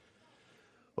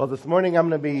Well, this morning I'm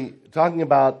going to be talking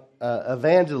about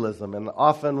evangelism, and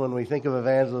often when we think of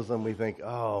evangelism, we think,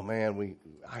 "Oh man,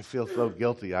 I feel so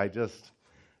guilty. I just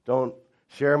don't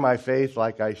share my faith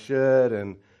like I should,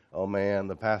 and oh man,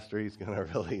 the pastor he's going to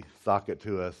really sock it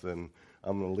to us, and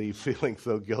I'm going to leave feeling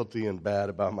so guilty and bad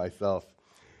about myself."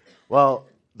 Well,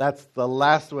 that's the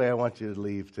last way I want you to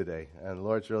leave today, and the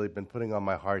Lord's really been putting on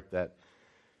my heart that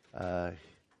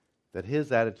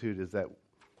His attitude is that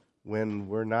when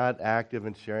we're not active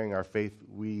in sharing our faith,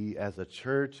 we as a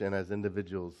church and as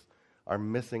individuals are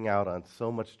missing out on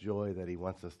so much joy that He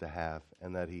wants us to have,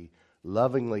 and that He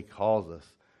lovingly calls us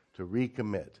to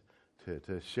recommit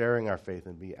to sharing our faith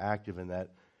and be active in that,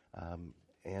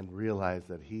 and realize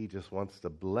that He just wants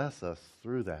to bless us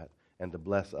through that and to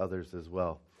bless others as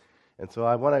well. And so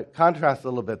I want to contrast a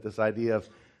little bit this idea of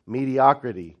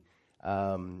mediocrity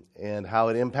and how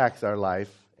it impacts our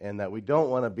life, and that we don't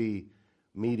want to be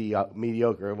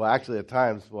mediocre. Well, actually, at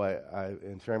times,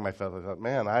 in sharing my faith, I thought,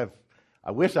 man, I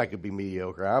wish I could be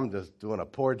mediocre. I'm just doing a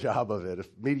poor job of it. If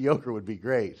mediocre would be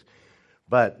great.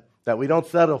 But that we don't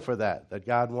settle for that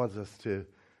God wants us to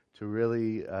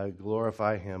really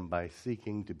glorify Him by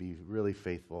seeking to be really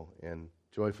faithful and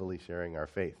joyfully sharing our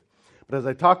faith. But as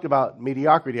I talked about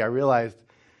mediocrity, I realized,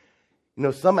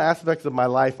 some aspects of my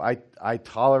life I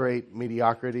tolerate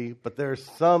mediocrity, but there's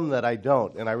some that I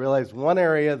don't. And I realized one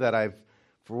area that I've,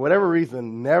 for whatever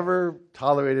reason, never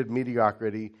tolerated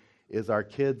mediocrity is our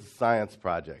kids' science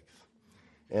projects.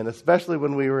 And especially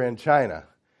when we were in China,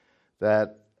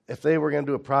 that if they were going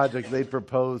to do a project, they'd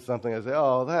propose something. I'd say,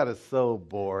 "Oh, that is so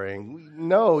boring."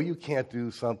 No, you can't do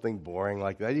something boring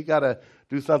like that. You got to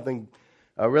do something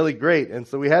really great. And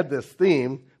so we had this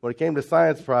theme when it came to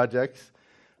science projects.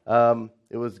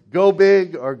 It was go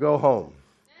big or go home.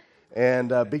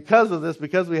 And because of this,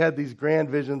 because we had these grand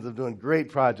visions of doing great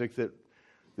projects,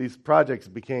 these projects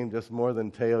became just more than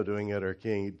Teo doing it or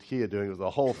Kia doing it. It was a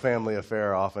whole family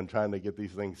affair often trying to get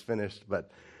these things finished.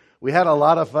 But we had a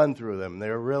lot of fun through them. They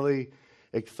were really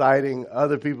exciting.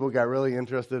 Other people got really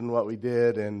interested in what we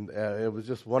did, and it was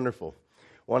just wonderful.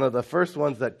 One of the first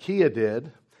ones that Kia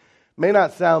did may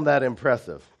not sound that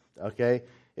impressive, okay?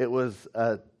 It was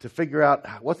to figure out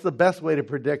what's the best way to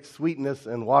predict sweetness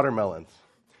in watermelons.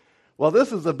 Well,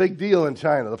 this is a big deal in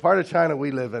China. The part of China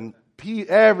we live in,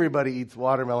 everybody eats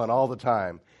watermelon all the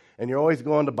time. And you're always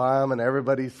going to buy them, and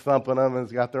everybody's thumping them, and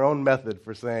it's got their own method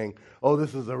for saying, "Oh,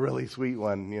 this is a really sweet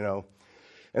one,"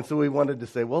 And so we wanted to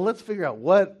say, well, let's figure out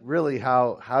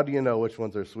how do you know which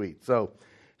ones are sweet? So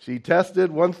she tested.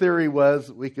 One theory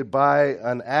was we could buy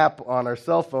an app on our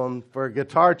cell phone for a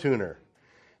guitar tuner.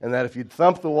 And that if you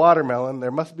thump the watermelon,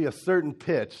 there must be a certain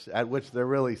pitch at which they're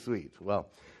really sweet. Well,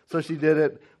 so she did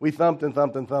it. We thumped and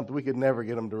thumped and thumped. We could never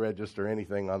get them to register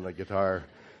anything on the guitar.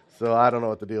 So I don't know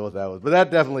what the deal with that was. But that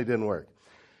definitely didn't work.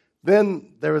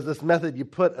 Then there was this method. You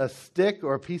put a stick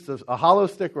or a hollow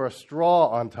stick or a straw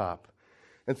on top.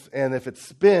 And if it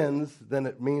spins, then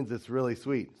it means it's really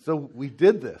sweet. So we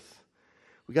did this.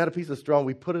 We got a piece of straw and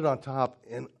we put it on top.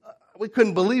 And we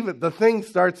couldn't believe it. The thing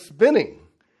starts spinning.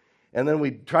 And then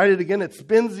we tried it again. It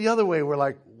spins the other way. We're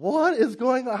like, what is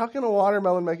going on? How can a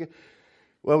watermelon make it?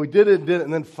 Well, we did it,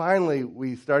 and then finally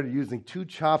we started using 2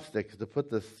 chopsticks to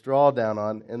put the straw down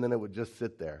on, and then it would just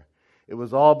sit there. It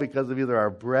was all because of either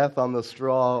our breath on the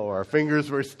straw or our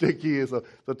fingers were sticky. It's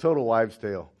a total wives'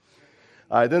 tale.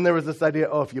 Then there was this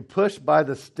idea, if you push by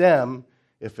the stem,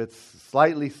 if it's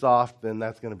slightly soft, then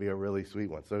that's going to be a really sweet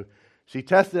one. So she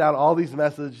tested out all these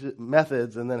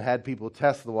methods and then had people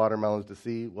test the watermelons to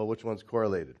see, which ones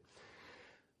correlated.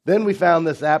 Then we found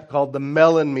this app called the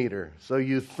Melon Meter. So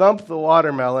you thump the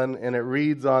watermelon and it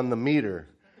reads on the meter,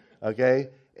 okay?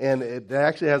 And it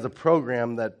actually has a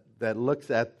program that looks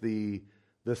at the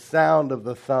sound of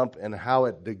the thump and how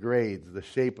it degrades the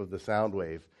shape of the sound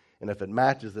wave. And if it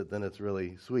matches it, then it's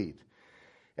really sweet.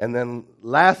 And then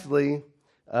lastly,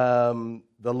 the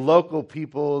local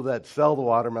people that sell the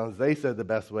watermelons, they said the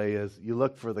best way is you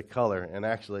look for the color. And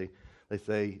actually, they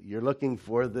say you're looking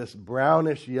for this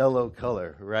brownish yellow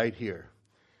color right here.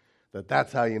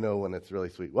 That's how you know when it's really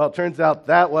sweet. Well, it turns out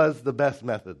that was the best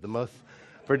method, the most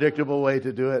predictable way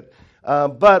to do it.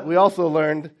 But we also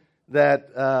learned that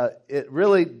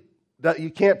you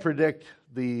can't predict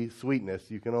the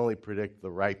sweetness. You can only predict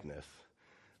the ripeness.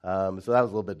 So that was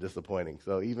a little bit disappointing.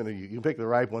 So even if you can pick the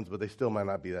ripe ones, but they still might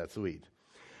not be that sweet.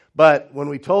 But when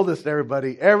we told this to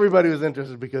everybody was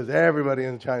interested because everybody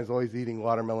in China is always eating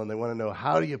watermelon. They want to know,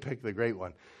 how do you pick the great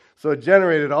one? So it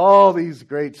generated all these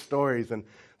great stories and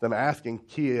them asking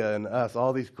Kia and us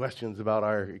all these questions about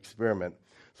our experiment.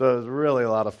 So it was really a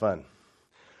lot of fun.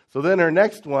 So then her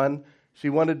next one, she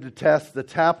wanted to test the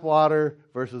tap water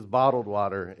versus bottled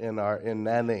water in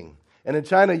Nanning. And in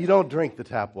China, you don't drink the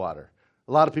tap water.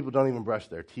 A lot of people don't even brush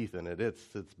their teeth in it.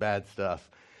 It's bad stuff.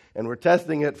 And we're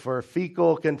testing it for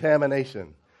fecal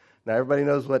contamination. Now, everybody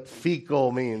knows what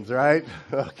fecal means, right?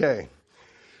 Okay.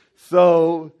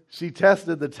 So she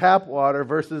tested the tap water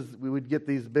versus we would get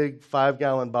these big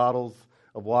 5-gallon bottles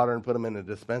of water and put them in a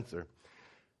dispenser.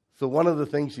 So one of the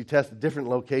things she tested, different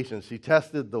locations, she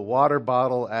tested the water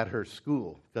bottle at her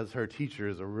school because her teacher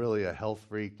is really a health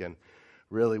freak and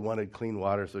really wanted clean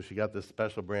water, so she got this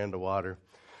special brand of water.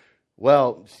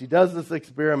 Well, she does this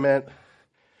experiment.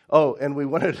 Oh, and we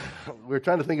were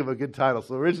trying to think of a good title.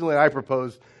 So originally I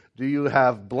proposed, do you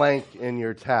have blank in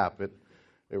your tap? It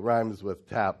rhymes with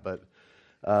tap, but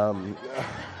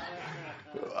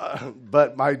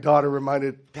but my daughter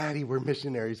reminded, Daddy, we're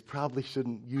missionaries, probably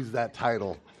shouldn't use that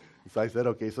title. So I said,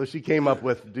 okay. So she came up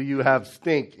with, do you have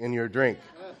stink in your drink?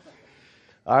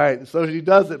 All right, so she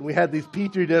does it. We had these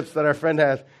Petri dips that our friend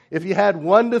has. If you had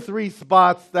 1 to 3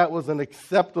 spots, that was an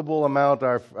acceptable amount.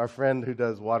 Our friend who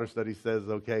does water studies says,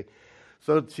 okay.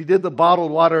 So she did the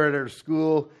bottled water at her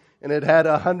school, and it had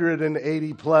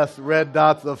 180 plus red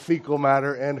dots of fecal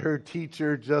matter, and her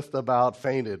teacher just about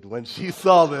fainted when she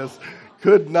saw this,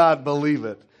 could not believe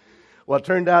it. Well, it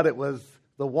turned out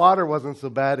the water wasn't so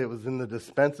bad. It was in the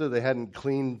dispenser. They hadn't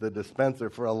cleaned the dispenser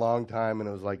for a long time, and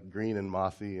it was like green and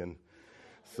mossy, and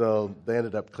so they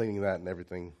ended up cleaning that, and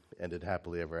everything ended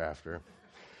happily ever after.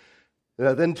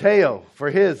 Then Teo,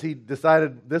 he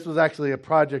decided this was actually a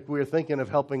project we were thinking of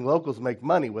helping locals make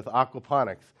money with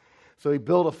aquaponics. So he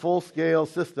built a full-scale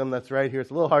system that's right here. It's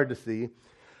a little hard to see,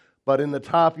 but in the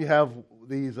top you have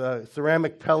these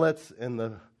ceramic pellets, and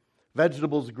the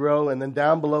vegetables grow, and then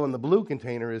down below in the blue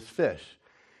container is fish.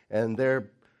 And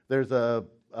there's a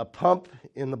pump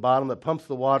in the bottom that pumps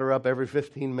the water up every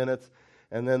 15 minutes,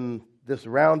 and then this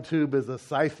round tube is a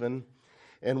siphon,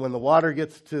 and when the water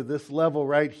gets to this level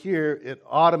right here,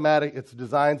 it's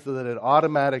designed so that it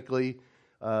automatically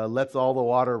lets all the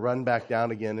water run back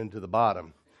down again into the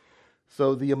bottom.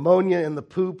 So the ammonia in the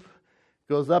poop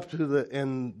goes up to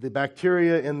and the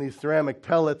bacteria in these ceramic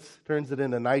pellets turns it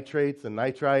into nitrates and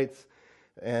nitrites,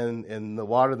 and the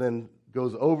water then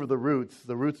goes over the roots.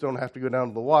 The roots don't have to go down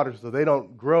to the water, so they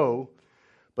don't grow,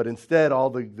 but instead all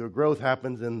the growth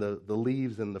happens in the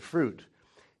leaves and the fruit.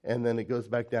 And then it goes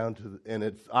back down and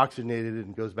it's oxygenated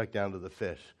and goes back down to the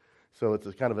fish. So it's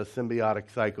a kind of a symbiotic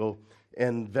cycle,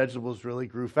 and vegetables really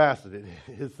grew fast.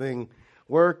 His thing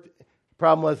worked.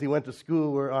 Problem was he went to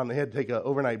school he had to take an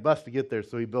overnight bus to get there,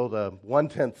 so he built a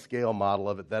 1/10 scale model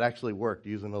of it that actually worked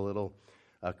using a little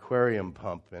aquarium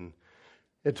pump. And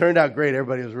it turned out great.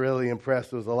 Everybody was really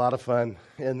impressed. It was a lot of fun.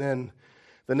 And then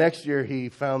the next year he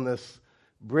found this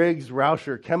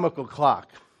Briggs-Rauscher chemical clock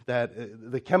that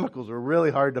the chemicals were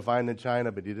really hard to find in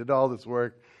China, but he did all this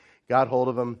work, got hold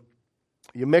of them.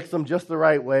 You mix them just the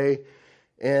right way,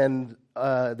 and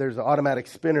there's an automatic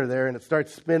spinner there, and it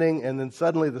starts spinning, and then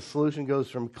suddenly the solution goes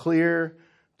from clear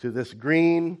to this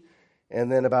green,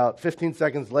 and then about 15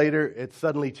 seconds later, it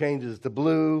suddenly changes to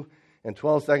blue, and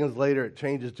 12 seconds later, it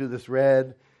changes to this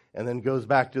red, and then goes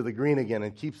back to the green again,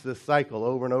 and keeps this cycle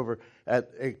over and over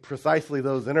at precisely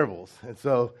those intervals. And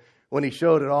so when he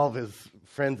showed it, all of his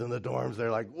friends in the dorms,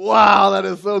 they're like, wow, that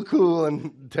is so cool,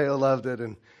 and Teo loved it.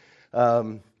 And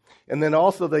then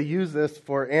also they use this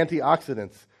for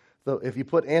antioxidants. So if you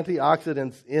put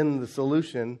antioxidants in the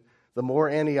solution, the more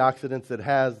antioxidants it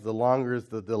has, the longer is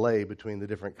the delay between the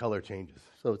different color changes.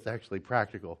 So it's actually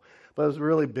practical. But it was a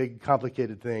really big,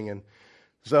 complicated thing. And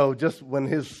so just when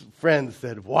his friends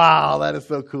said, wow, that is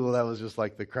so cool, that was just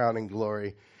like the crowning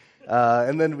glory.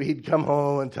 And then he'd come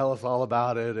home and tell us all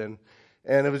about it. And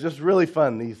it was just really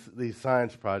fun, these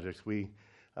science projects. We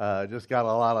just got a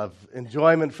lot of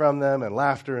enjoyment from them and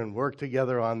laughter and work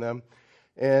together on them.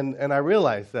 And I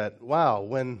realized that, wow,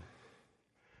 when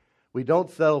we don't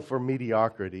settle for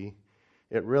mediocrity,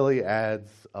 it really adds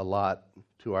a lot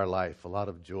to our life, a lot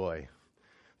of joy.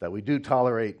 That we do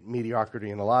tolerate mediocrity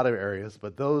in a lot of areas,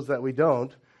 but those that we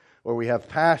don't, where we have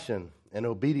passion and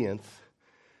obedience,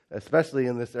 especially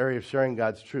in this area of sharing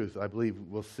God's truth, I believe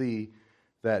we'll see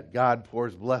that God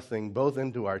pours blessing both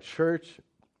into our church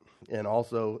and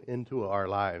also into our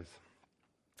lives.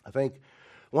 I think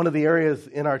one of the areas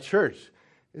in our church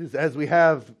is as we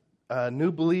have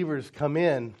new believers come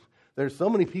in, there's so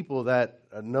many people that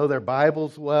know their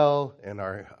Bibles well and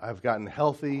have gotten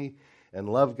healthy and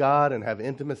love God and have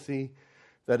intimacy,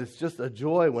 that it's just a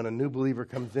joy when a new believer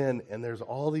comes in and there's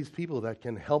all these people that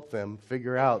can help them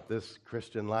figure out this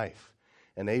Christian life.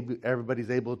 And everybody's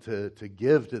able to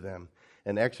give to them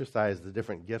and exercise the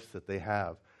different gifts that they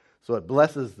have. So it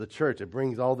blesses the church. It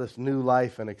brings all this new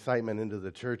life and excitement into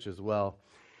the church as well.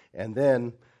 And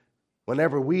then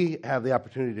whenever we have the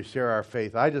opportunity to share our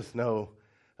faith, I just know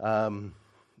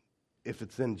if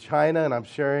it's in China and I'm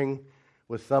sharing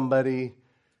with somebody,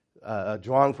 a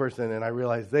Zhuang person, and I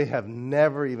realize they have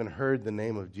never even heard the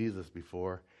name of Jesus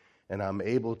before, and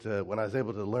when I was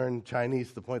able to learn Chinese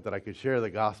to the point that I could share the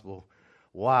gospel,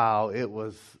 wow, it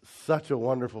was such a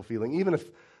wonderful feeling. Even if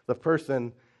the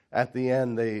person at the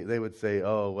end, they would say,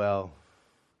 oh, well,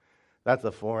 that's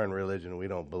a foreign religion, we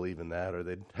don't believe in that, or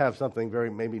they'd have something very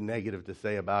maybe negative to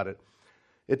say about it.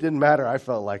 It didn't matter. I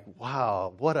felt like,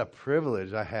 wow, what a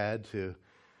privilege I had to.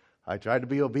 I tried to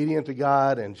be obedient to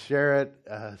God and share it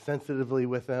sensitively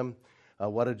with them.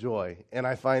 What a joy. And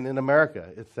I find in America,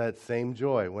 it's that same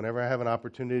joy. Whenever I have an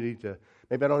opportunity to,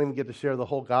 maybe I don't even get to share the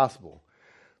whole gospel,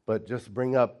 but just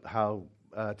bring up how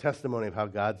testimony of how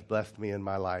God's blessed me in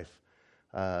my life.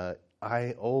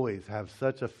 I always have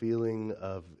such a feeling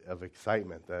of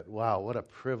excitement that, wow, what a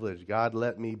privilege. God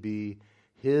let me be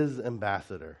his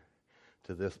ambassador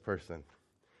to this person.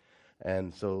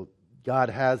 And so God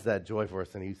has that joy for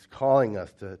us, and he's calling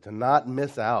us to not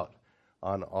miss out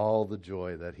on all the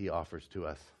joy that he offers to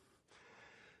us.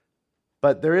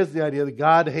 But there is the idea that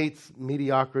God hates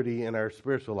mediocrity in our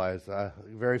spiritual lives. A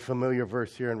very familiar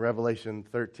verse here in Revelation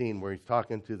 13 where he's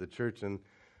talking to the church in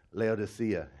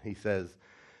Laodicea. He says,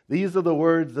 "These are the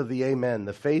words of the Amen,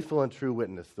 the faithful and true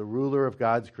witness, the ruler of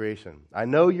God's creation. I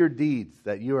know your deeds,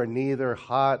 that you are neither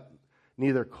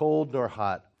cold nor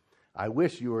hot. I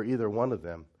wish you were either one of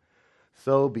them.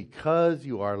 So because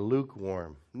you are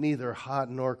lukewarm, neither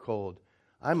hot nor cold,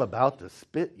 I'm about to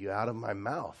spit you out of my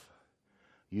mouth.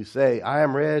 You say, I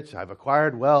am rich, I've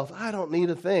acquired wealth, I don't need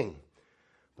a thing.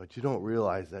 But you don't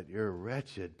realize that you're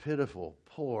wretched, pitiful,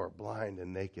 poor, blind,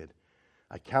 and naked.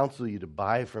 I counsel you to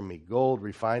buy from me gold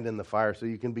refined in the fire so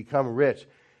you can become rich,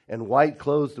 and white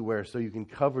clothes to wear so you can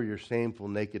cover your shameful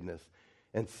nakedness,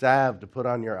 and salve to put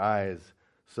on your eyes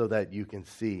so that you can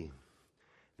see."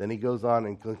 Then he goes on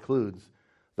and concludes,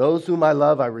 "Those whom I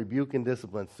love I rebuke and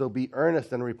discipline, so be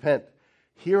earnest and repent.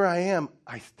 Here I am,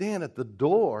 I stand at the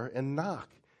door and knock.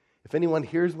 If anyone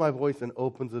hears my voice and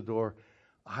opens the door,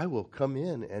 I will come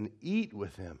in and eat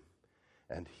with him,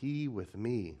 and he with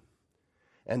me.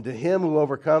 And to him who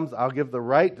overcomes, I'll give the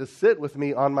right to sit with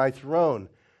me on my throne,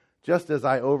 just as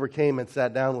I overcame and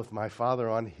sat down with my Father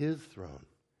on his throne.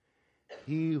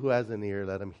 He who has an ear,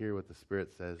 let him hear what the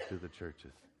Spirit says to the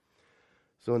churches."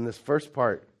 So in this first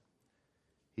part,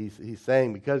 he's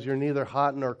saying, because you're neither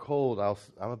hot nor cold,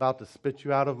 I'm about to spit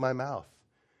you out of my mouth.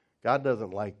 God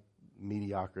doesn't like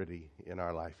mediocrity in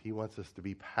our life. He wants us to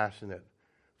be passionate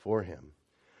for him.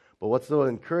 But what's so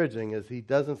encouraging is he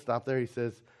doesn't stop there. He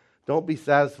says, don't be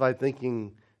satisfied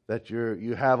thinking that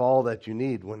you have all that you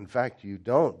need, when in fact you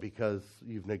don't, because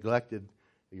you've neglected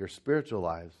your spiritual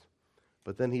lives.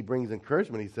 But then he brings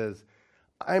encouragement. He says,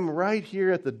 I'm right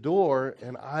here at the door,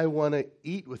 and I want to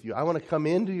eat with you. I want to come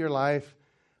into your life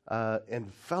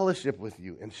and fellowship with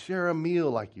you and share a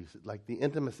meal like the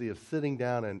intimacy of sitting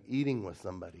down and eating with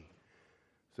somebody.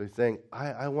 So he's saying,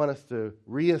 I want us to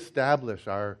reestablish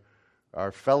our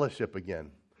fellowship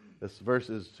again. This verse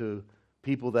is to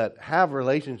people that have a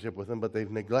relationship with him, but they've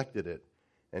neglected it.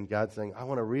 And God's saying, I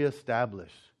want to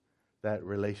reestablish that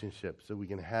relationship so we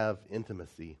can have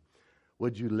intimacy.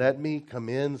 Would you let me come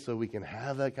in so we can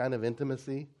have that kind of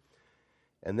intimacy?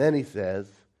 And then he says,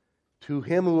 to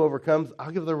him who overcomes,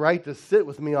 I'll give the right to sit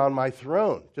with me on my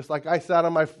throne, just like I sat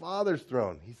on my Father's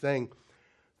throne. He's saying,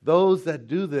 those that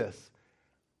do this,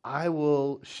 I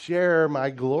will share my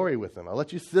glory with them. I'll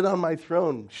let you sit on my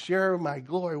throne, share my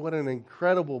glory. What an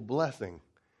incredible blessing.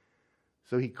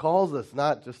 So he calls us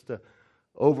not just to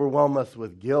overwhelm us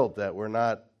with guilt that we're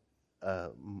not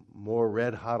more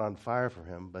red hot on fire for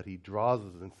him, but he draws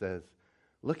us and says,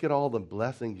 look at all the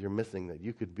blessings you're missing, that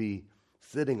you could be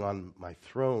sitting on my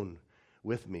throne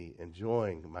with me,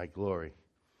 enjoying my glory.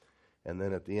 And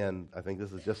then at the end, I think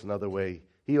this is just another way,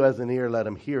 he who has an ear, let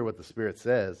him hear what the Spirit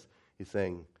says. He's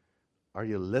saying, are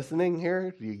you listening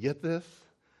here? Do you get this?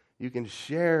 You can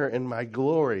share in my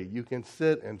glory. You can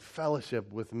sit and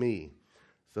fellowship with me.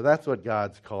 So that's what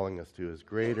God's calling us to, is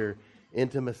greater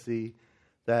intimacy,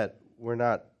 that we're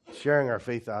not sharing our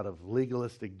faith out of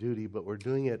legalistic duty, but we're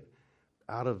doing it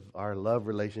out of our love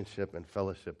relationship and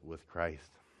fellowship with Christ.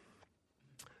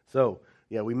 So,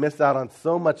 yeah, we miss out on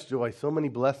so much joy, so many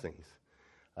blessings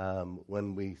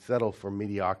when we settle for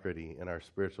mediocrity in our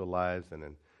spiritual lives and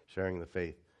in sharing the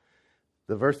faith.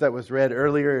 The verse that was read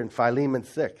earlier in Philemon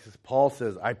 6, Paul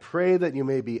says, I pray that you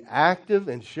may be active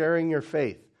in sharing your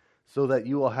faith, so that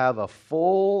you will have a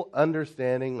full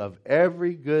understanding of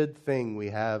every good thing we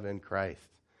have in Christ.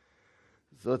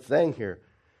 So it's saying here,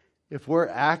 if we're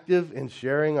active in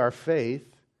sharing our faith,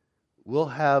 we'll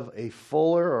have a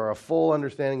fuller or a full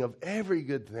understanding of every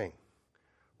good thing.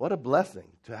 What a blessing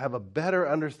to have a better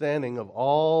understanding of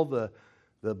all the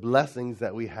blessings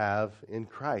that we have in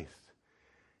Christ.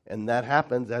 And that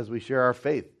happens as we share our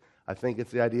faith. I think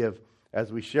it's the idea of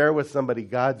as we share with somebody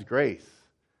God's grace,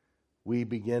 we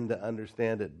begin to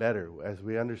understand it better. As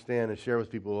we understand and share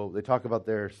with people, they talk about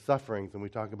their sufferings, and we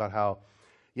talk about how,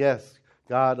 yes,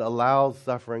 God allows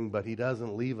suffering, but He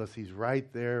doesn't leave us. He's right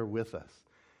there with us.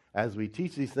 As we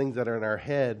teach these things that are in our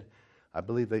head, I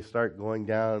believe they start going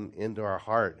down into our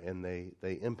heart, and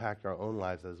they impact our own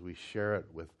lives as we share it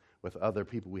with other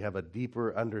people. We have a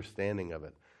deeper understanding of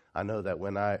it. I know that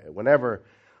whenever,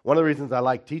 one of the reasons I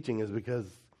like teaching is because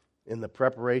in the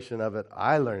preparation of it,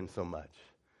 I learn so much.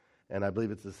 And I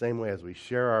believe it's the same way as we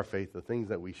share our faith. The things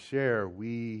that we share,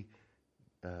 we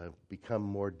become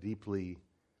more deeply,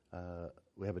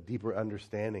 we have a deeper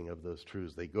understanding of those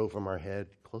truths. They go from our head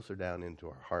closer down into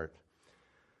our heart.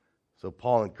 So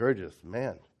Paul encourages,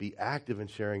 man, be active in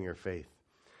sharing your faith.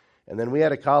 And then we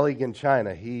had a colleague in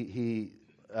China. He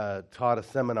taught a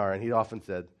seminar, and he often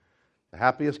said, the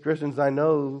happiest Christians I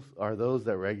know are those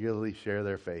that regularly share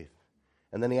their faith.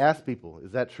 And then he asked people,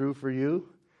 is that true for you?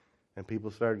 And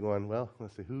people started going, well,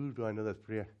 let's see, who do I know that's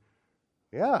pretty...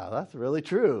 Yeah, that's really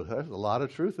true. There's a lot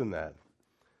of truth in that.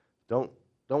 Don't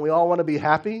we all want to be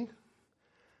happy?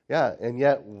 Yeah, and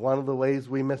yet one of the ways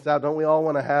we miss out, don't we all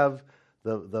want to have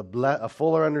a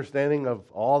fuller understanding of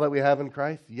all that we have in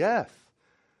Christ? Yes.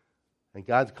 And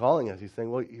God's calling us. He's saying,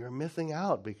 well, you're missing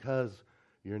out because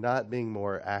you're not being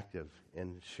more active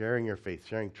in sharing your faith,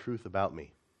 sharing truth about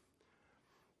me.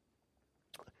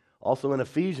 Also in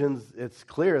Ephesians, it's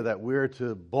clear that we're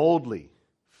to boldly,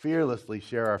 fearlessly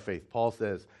share our faith. Paul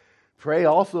says, pray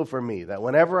also for me that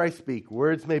whenever I speak,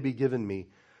 words may be given me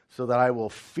so that I will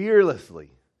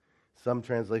fearlessly, some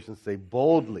translations say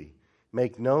boldly,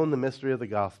 make known the mystery of the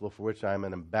gospel for which I am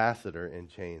an ambassador in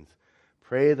chains.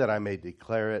 Pray that I may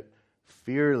declare it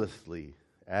fearlessly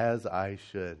as I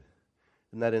should.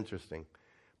 Isn't that interesting?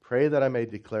 Pray that I may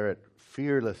declare it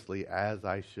fearlessly as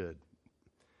I should.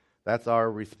 That's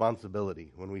our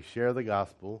responsibility. When we share the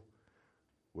gospel,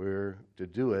 we're to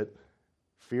do it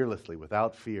fearlessly,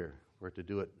 without fear. We're to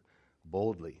do it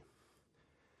boldly.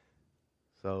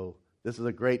 So this is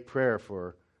a great prayer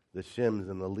for the Shims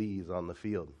and the Lees on the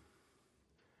field.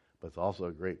 But it's also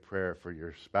a great prayer for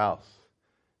your spouse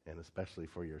and especially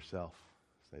for yourself.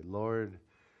 Say, Lord,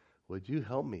 would you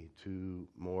help me to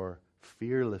more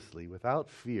fearlessly, without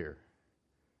fear,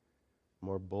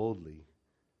 more boldly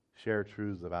share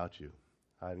truths about you.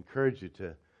 I encourage you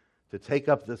to take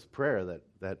up this prayer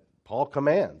that Paul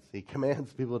commands. He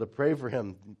commands people to pray for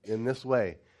him in this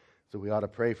way. So we ought to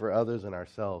pray for others and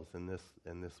ourselves in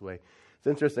this way. It's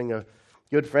interesting, a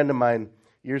good friend of mine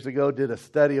years ago did a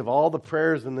study of all the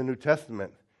prayers in the New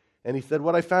Testament. And he said,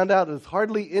 what I found out is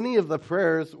hardly any of the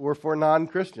prayers were for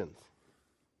non-Christians.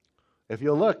 If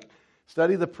you'll look,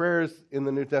 study the prayers in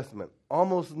the New Testament.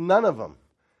 Almost none of them,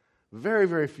 very,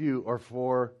 very few, are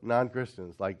for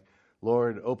non-Christians, like,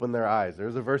 Lord, open their eyes.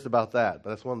 There's a verse about that, but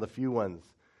that's one of the few ones.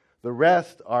 The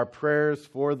rest are prayers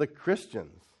for the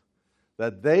Christians,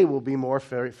 that they will be more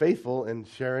faithful in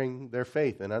sharing their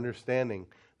faith and understanding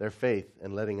their faith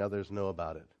and letting others know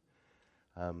about it.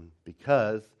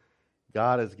 Because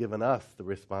God has given us the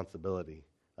responsibility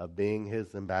of being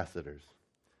His ambassadors.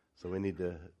 So we need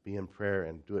to be in prayer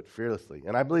and do it fearlessly.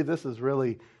 And I believe this is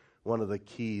really one of the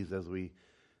keys as we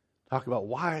talk about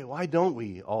why don't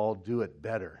we all do it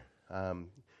better?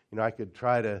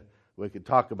 We could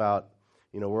talk about,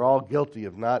 we're all guilty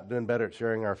of not doing better at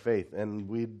sharing our faith.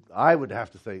 And I would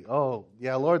have to say, oh,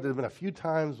 yeah, Lord, there's been a few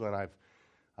times when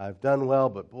I've done well,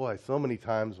 but boy, so many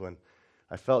times when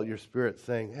I felt your Spirit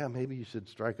saying, yeah, maybe you should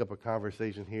strike up a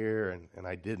conversation here, and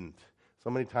I didn't. So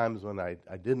many times when I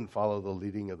didn't follow the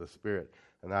leading of the Spirit,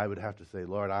 and I would have to say,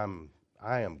 Lord,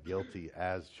 I am guilty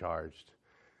as charged.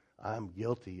 I'm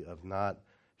guilty of not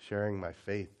sharing my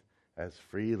faith as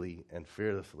freely and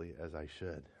fearlessly as I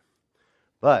should.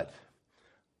 But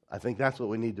I think that's what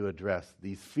we need to address,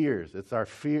 these fears.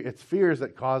 It's fears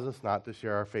that cause us not to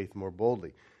share our faith more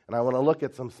boldly. And I want to look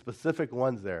at some specific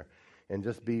ones there and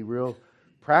just be real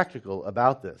practical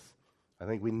about this. I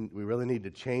think we really need to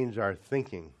change our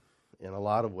thinking in a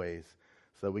lot of ways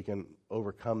so that we can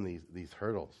overcome these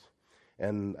hurdles.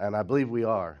 And I believe we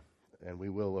are, and we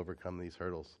will overcome these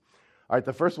hurdles. All right,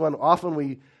 the first one, often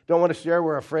we don't want to share.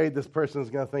 We're afraid this person is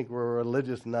going to think we're a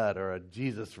religious nut or a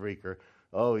Jesus freak or,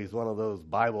 oh, he's one of those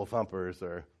Bible thumpers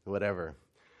or whatever.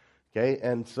 Okay,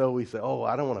 and so we say, oh,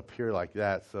 I don't want to appear like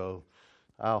that, so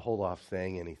I'll hold off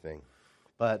saying anything.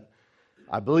 But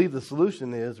I believe the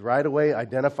solution is right away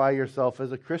identify yourself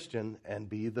as a Christian and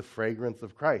be the fragrance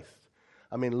of Christ.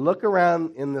 I mean, look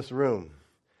around in this room.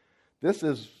 This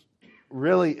is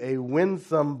really a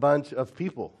winsome bunch of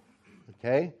people,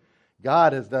 okay?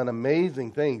 God has done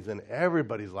amazing things in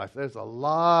everybody's life. There's a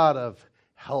lot of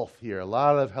health here, a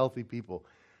lot of healthy people.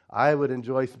 I would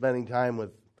enjoy spending time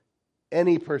with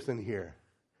any person here.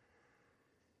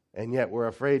 And yet we're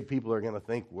afraid people are going to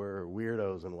think we're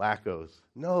weirdos and wackos.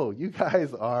 No, you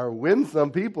guys are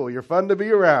winsome people. You're fun to be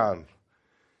around.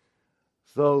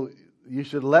 So you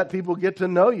should let people get to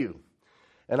know you.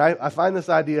 And I find this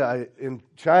idea, in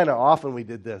China, often we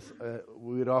did this.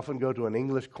 We would often go to an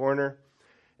English corner,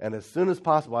 and as soon as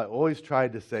possible, I always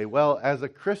tried to say, well, as a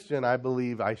Christian, I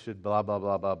believe I should blah, blah,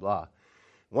 blah, blah, blah.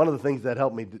 One of the things that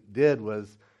helped me did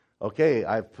was, okay,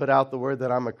 I've put out the word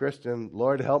that I'm a Christian.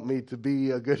 Lord, help me to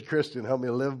be a good Christian. Help me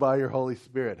to live by your Holy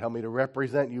Spirit. Help me to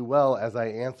represent you well as I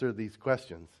answer these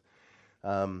questions.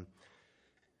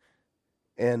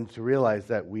 And to realize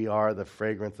that we are the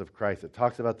fragrance of Christ. It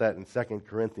talks about that in 2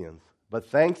 Corinthians. But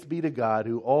thanks be to God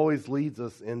who always leads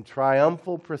us in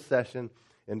triumphal procession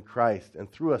in Christ,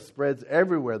 and through us spreads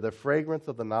everywhere the fragrance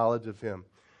of the knowledge of Him.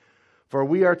 For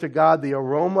we are to God the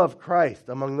aroma of Christ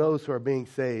among those who are being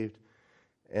saved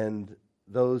and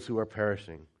those who are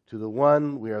perishing. To the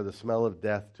one, we are the smell of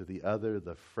death. To the other,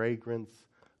 the fragrance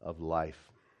of life.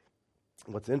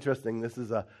 What's interesting, this is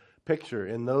a picture.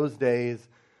 In those days,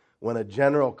 when a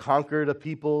general conquered a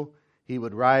people, he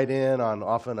would ride in on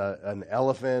often an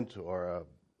elephant or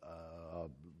a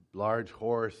large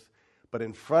horse. But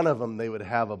in front of them, they would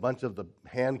have a bunch of the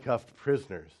handcuffed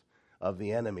prisoners of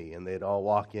the enemy. And they'd all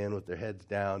walk in with their heads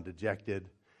down, dejected.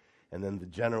 And then the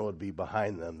general would be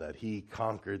behind them, that he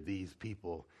conquered these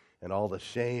people, and all the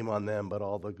shame on them, but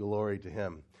all the glory to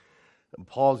him. And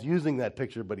Paul's using that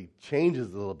picture, but he changes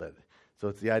it a little bit. So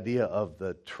it's the idea of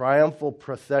the triumphal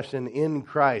procession in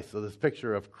Christ. So this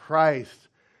picture of Christ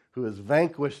who has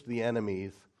vanquished the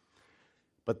enemies,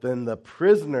 but then the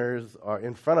prisoners are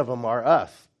in front of him are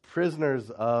us, prisoners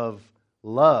of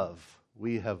love.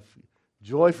 We have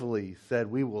joyfully said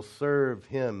we will serve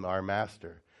him, our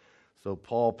master. So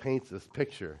Paul paints this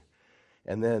picture.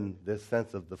 And then this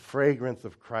sense of the fragrance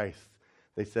of Christ.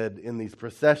 They said in these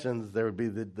processions there would be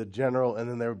the general, and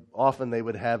then often they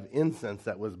would have incense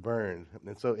that was burned.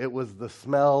 And so it was the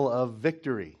smell of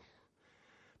victory.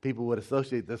 People would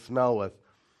associate this smell with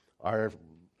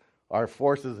our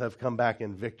forces have come back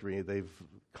in victory. They've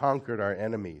conquered our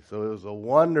enemies. So it was a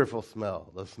wonderful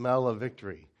smell, the smell of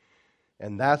victory.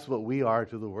 And that's what we are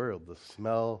to the world, the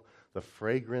smell, the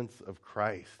fragrance of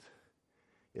Christ.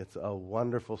 It's a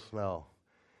wonderful smell.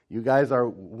 You guys are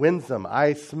winsome.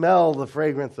 I smell the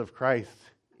fragrance of Christ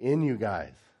in you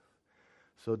guys.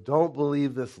 So don't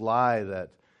believe this lie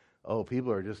that, oh,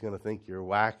 people are just going to think you're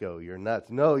wacko, you're nuts.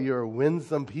 No, you're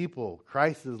winsome people.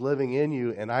 Christ is living in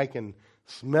you, and I can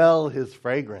smell his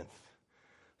fragrance.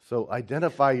 So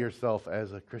identify yourself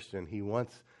as a Christian. He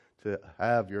wants to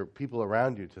have your people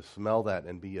around you to smell that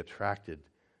and be attracted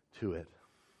to it.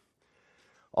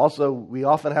 Also, we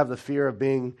often have the fear of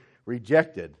being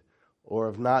rejected or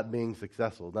of not being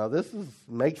successful. Now, this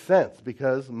makes sense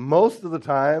because most of the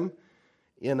time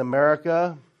in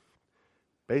America,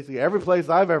 basically every place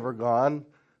I've ever gone,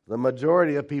 the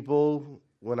majority of people,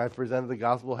 when I presented the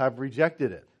gospel, have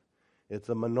rejected it. It's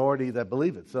a minority that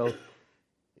believe it. So,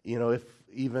 if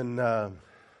even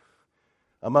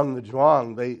among the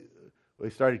Zhuang, we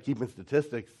started keeping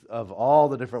statistics of all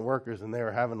the different workers, and they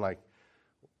were having like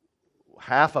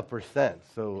 0.5%.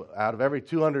 So out of every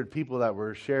 200 people that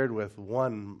were shared with,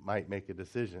 one might make a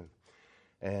decision.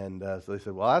 And so they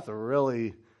said, well, that's a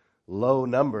really low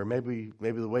number. Maybe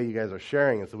the way you guys are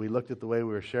sharing it. So we looked at the way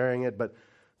we were sharing it. But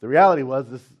the reality was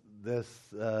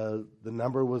the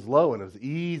number was low, and it was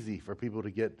easy for people to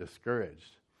get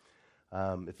discouraged.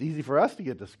 It's easy for us to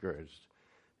get discouraged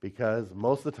because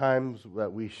most of the times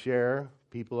that we share,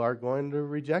 people are going to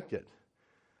reject it.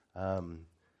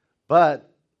 But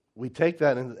we take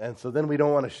that, and so then we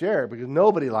don't want to share it because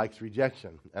nobody likes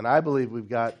rejection. And I believe we've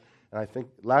got, and I think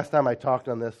last time I talked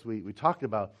on this, we talked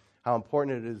about how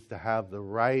important it is to have the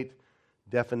right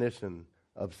definition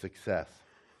of success.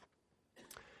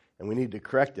 And we need to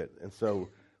correct it. And so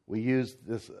we used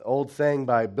this old saying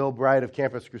by Bill Bright of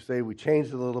Campus Crusade. We changed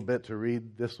it a little bit to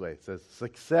read this way. It says,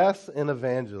 success in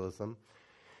evangelism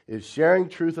is sharing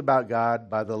truth about God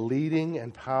by the leading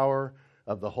and power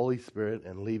of the Holy Spirit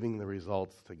and leaving the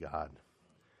results to God.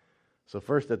 So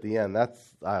first at the end,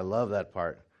 I love that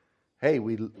part. hey,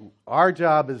 our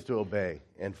job is to obey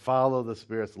and follow the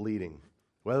Spirit's leading.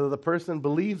 Whether the person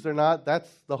believes or not, that's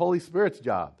the Holy Spirit's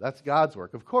job. That's God's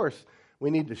work. Of course, we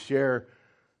need to share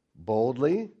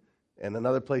boldly. And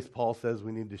another place Paul says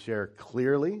we need to share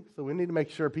clearly. So we need to make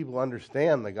sure people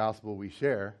understand the gospel we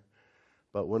share.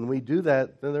 But when we do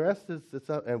that, then the rest is,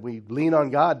 it's up, and we lean on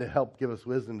God to help give us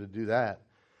wisdom to do that.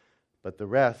 But the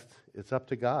rest, it's up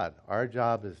to God. Our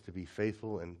job is to be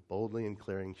faithful and boldly and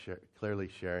clearly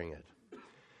sharing it.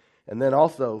 And then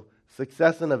also,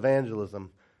 success in evangelism.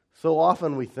 So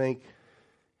often we think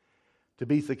to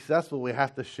be successful, we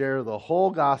have to share the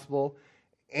whole gospel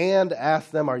and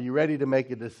ask them, are you ready to make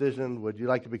a decision? Would you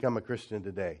like to become a Christian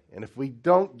today? And if we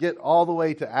don't get all the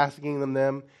way to asking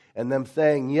them and them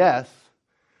saying yes,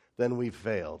 then we've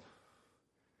failed.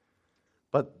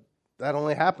 But that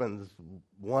only happens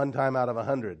 1 time out of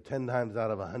 100, 10 times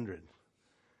out of 100.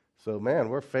 So, man,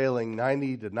 we're failing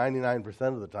 90 to 99%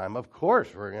 of the time. Of course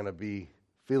we're going to be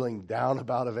feeling down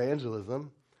about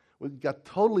evangelism. We've got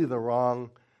totally the wrong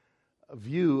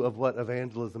view of what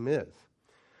evangelism is.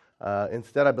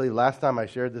 Instead, I believe last time I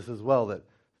shared this as well,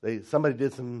 that somebody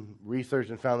did some research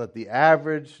and found that the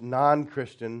average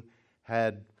non-Christian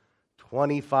had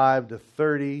 25 to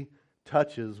 30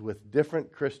 touches with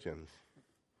different Christians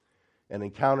and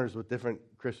encounters with different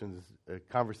Christians,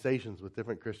 conversations with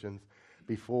different Christians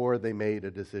before they made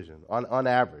a decision. On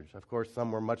average. Of course,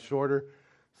 some were much shorter.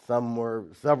 Some were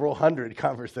several hundred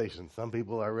conversations. Some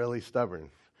people are really stubborn.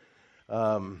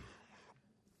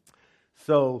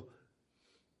 So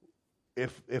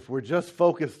if we're just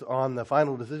focused on the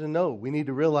final decision, no, we need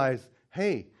to realize,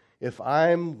 hey, if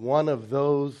I'm one of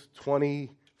those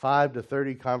 25 to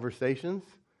 30 conversations,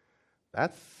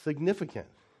 that's significant.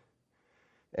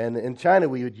 And in China,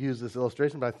 we would use this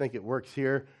illustration, but I think it works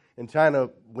here. In China,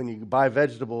 when you buy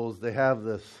vegetables, they have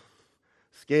this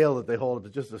scale that they hold.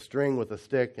 It's just a string with a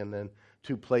stick and then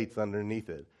 2 plates underneath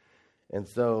it. And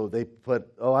so they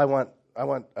put, I want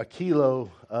a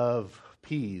kilo of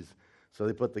peas. So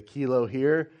they put the kilo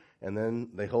here, and then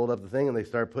they hold up the thing, and they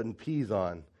start putting peas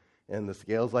on. And the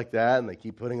scale's like that, and they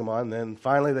keep putting them on. And then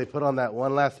finally they put on that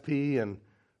one last pea, and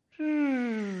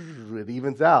it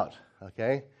evens out,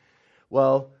 okay?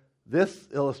 Well, this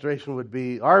illustration would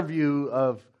be, our view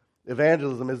of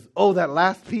evangelism is, that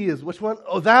last pea is which one?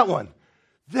 Oh, that one.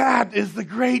 That is the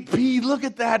great pea. Look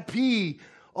at that pea.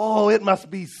 Oh, it must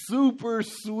be super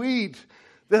sweet.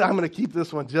 Then I'm going to keep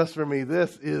this one just for me.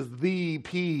 This is the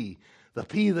pea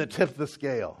that tipped the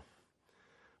scale.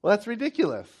 Well, that's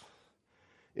ridiculous.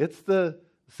 It's the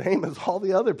same as all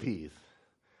the other peas.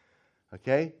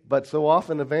 Okay? But so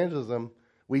often evangelism,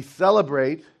 we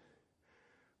celebrate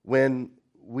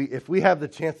if we have the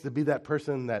chance to be that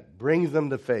person that brings them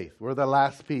to faith. We're the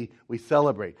last pea, we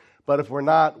celebrate. But if we're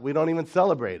not, we don't even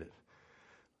celebrate it.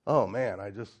 Oh man, I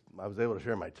was able to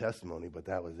share my testimony, but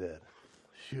that was it.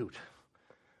 Shoot.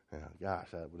 Oh, gosh,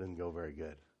 that didn't go very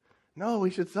good. No,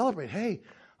 we should celebrate. Hey,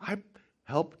 I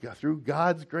helped, through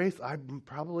God's grace, I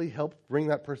probably helped bring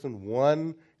that person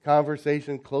one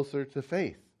conversation closer to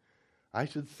faith. I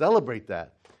should celebrate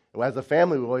that. And as a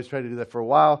family, we always try to do that. For a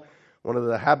while, one of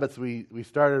the habits we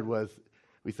started was,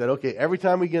 we said, okay, every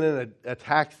time we get in a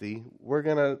taxi, we're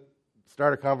going to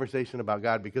start a conversation about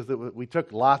God, because we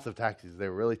took lots of taxis. They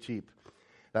were really cheap.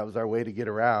 That was our way to get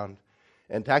around.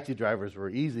 And taxi drivers were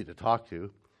easy to talk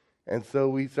to. And so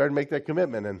we started to make that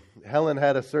commitment. And Helen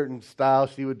had a certain style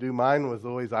she would do. Mine was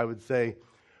always, I would say,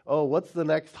 oh, what's the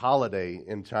next holiday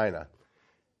in China?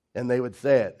 And they would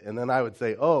say it. And then I would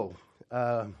say,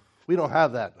 we don't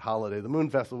have that holiday. The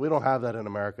Moon Festival, we don't have that in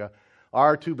America.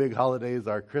 Our 2 big holidays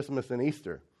are Christmas and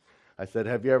Easter. I said,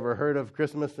 have you ever heard of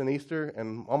Christmas and Easter?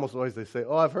 And almost always they say,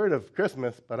 I've heard of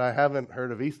Christmas, but I haven't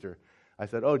heard of Easter. I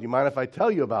said, do you mind if I tell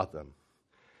you about them?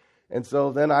 And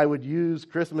so then I would use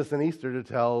Christmas and Easter to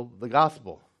tell the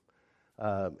gospel.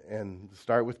 And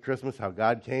start with Christmas, how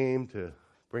God came to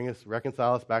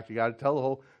reconcile us back to God. Tell the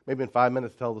whole, maybe in 5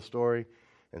 minutes, tell the story.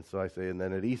 And so I say, and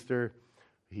then at Easter,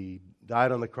 he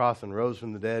died on the cross and rose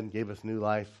from the dead and gave us new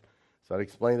life. So I'd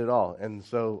explain it all. And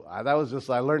so I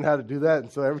learned how to do that.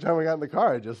 And so every time I got in the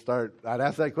car, I'd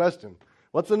ask that question.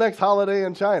 What's the next holiday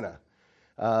in China?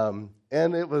 And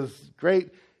it was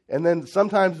great. And then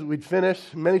sometimes we'd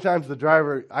finish. Many times the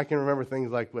driver, I can remember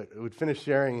things like we'd finish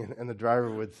sharing and the driver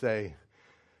would say,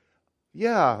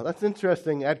 yeah, that's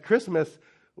interesting. At Christmas,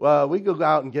 we go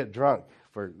out and get drunk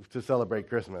to celebrate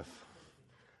Christmas.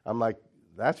 I'm like,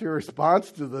 that's your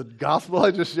response to the gospel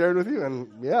I just shared with you?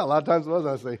 And yeah, a lot of times it was.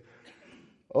 I say,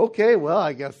 okay, well,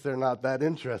 I guess they're not that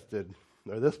interested,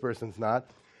 or this person's not.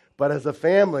 But as a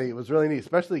family, it was really neat,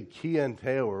 especially Kia and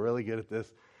Teo were really good at this.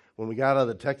 When we got out of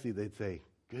the taxi, they'd say,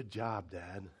 good job,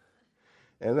 Dad.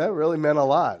 And that really meant a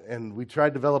lot. And we tried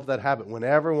to develop that habit.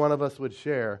 Whenever one of us would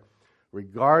share,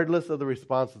 regardless of the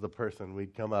response of the person,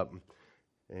 we'd come up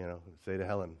and say to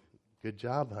Helen, good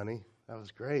job, honey. That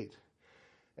was great.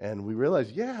 And we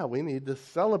realized, we need to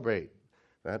celebrate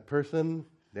that person.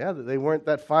 Yeah, they weren't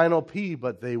that final P,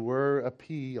 but they were a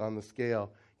P on the scale,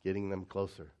 getting them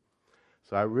closer.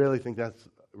 So I really think that's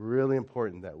really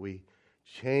important that we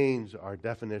change our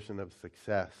definition of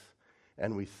success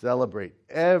and we celebrate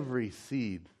every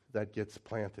seed that gets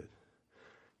planted.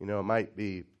 It might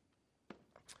be,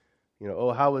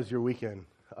 oh, how was your weekend?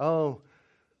 Oh,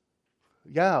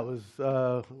 yeah, it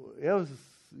was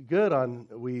good.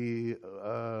 We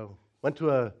went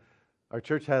to our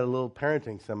church had a little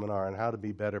parenting seminar on how to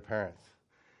be better parents.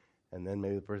 And then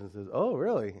maybe the person says, oh,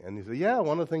 really? And you say, yeah,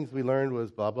 one of the things we learned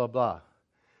was blah, blah, blah.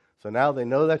 So now they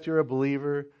know that you're a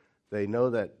believer. They know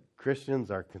that Christians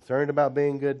are concerned about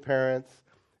being good parents.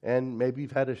 And maybe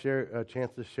you've had a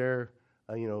chance to share,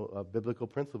 a biblical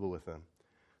principle with them.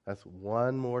 That's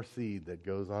one more seed that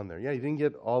goes on there. Yeah, you didn't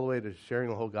get all the way to sharing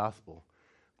the whole gospel,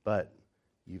 but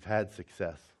you've had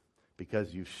success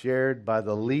because you've shared by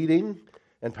the leading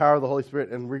and power of the Holy Spirit.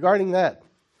 And regarding that,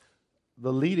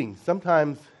 the leading,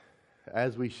 sometimes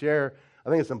as we share, I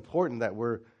think it's important that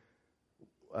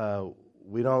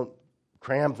we don't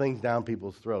cram things down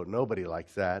people's throat. Nobody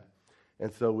likes that.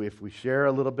 And so if we share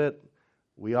a little bit,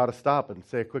 we ought to stop and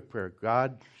say a quick prayer.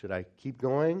 God, should I keep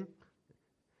going?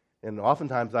 And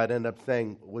oftentimes I'd end up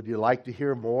saying, would you like to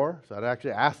hear more? So I'd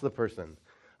actually ask the person,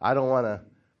 I don't want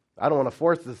to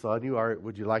force this on you, or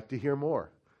would you like to hear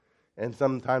more? And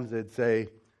sometimes they'd say,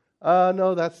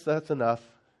 no, that's enough.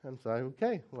 And so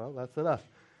okay, well, that's enough.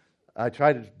 I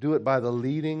try to do it by the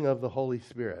leading of the Holy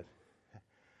Spirit.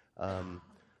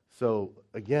 So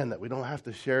again, that we don't have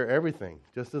to share everything,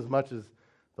 just as much as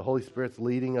the Holy Spirit's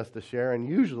leading us to share. And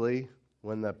usually,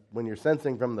 when you're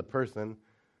sensing from the person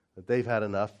that they've had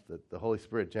enough, that the Holy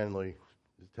Spirit generally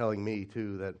is telling me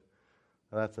too that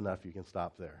that's enough. You can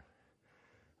stop there.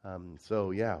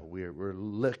 We're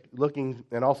looking,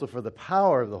 and also for the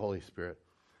power of the Holy Spirit.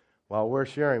 While we're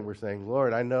sharing, we're saying,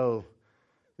 Lord, I know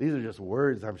these are just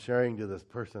words I'm sharing to this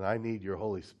person. I need your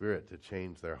Holy Spirit to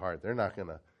change their heart. They're not going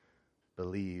to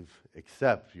believe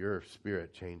except your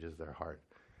Spirit changes their heart.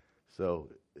 So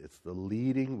it's the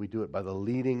leading. We do it by the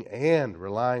leading and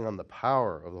relying on the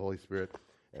power of the Holy Spirit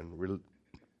and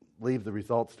leave the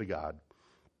results to God.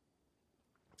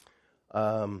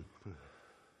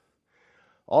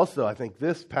 Also, I think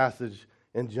this passage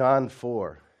in John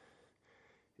 4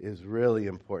 is really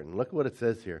important. Look what it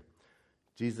says here.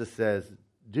 Jesus says,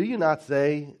 do you not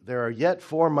say, there are yet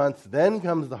 4 months, then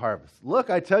comes the harvest? Look,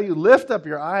 I tell you, lift up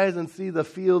your eyes and see the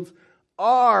fields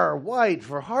are white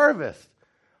for harvest.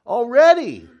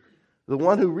 Already, the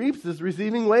one who reaps is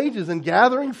receiving wages and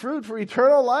gathering fruit for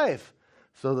eternal life,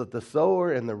 so that the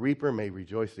sower and the reaper may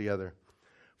rejoice together.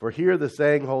 For here the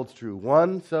saying holds true,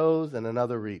 one sows and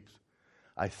another reaps.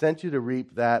 I sent you to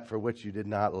reap that for which you did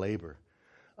not labor.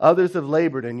 Others have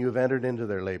labored, and you have entered into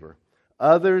their labor.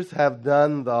 Others have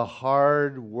done the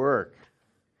hard work,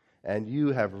 and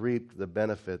you have reaped the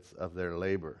benefits of their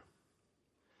labor.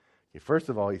 Okay, first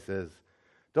of all, he says,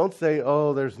 don't say,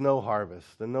 oh, there's no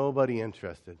harvest and nobody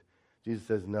interested. Jesus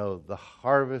says, no, the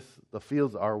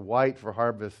fields are white for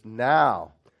harvest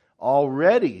now.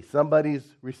 Already, somebody's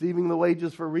receiving the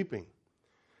wages for reaping.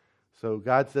 So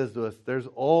God says to us, there's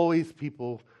always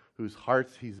people whose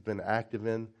hearts he's been active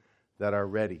in that are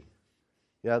ready.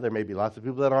 Yeah, there may be lots of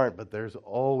people that aren't, but there's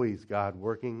always God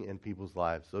working in people's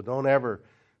lives. So don't ever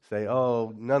say,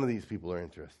 oh, none of these people are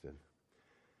interested.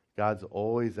 God's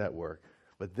always at work.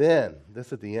 But then,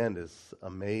 this at the end is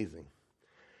amazing.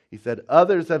 He said,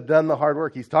 others have done the hard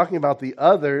work. He's talking about the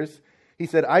others. He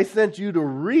said, I sent you to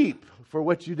reap for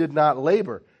what you did not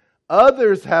labor.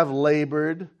 Others have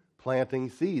labored planting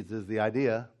seeds is the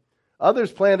idea.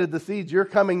 Others planted the seeds. You're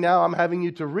coming now. I'm having you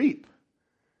to reap.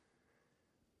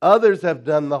 Others have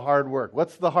done the hard work.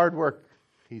 What's the hard work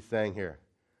he's saying here?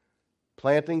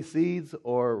 Planting seeds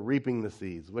or reaping the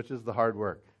seeds? Which is the hard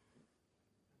work?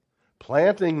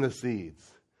 Planting the seeds.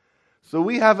 So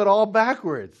we have it all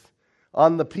backwards.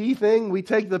 On the P thing, we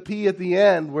take the P at the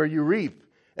end where you reap.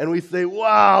 And we say,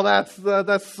 wow, that's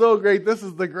so great. This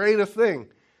is the greatest thing.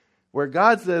 Where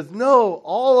God says, no,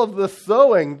 all of the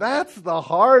sowing, that's the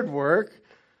hard work.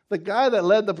 The guy that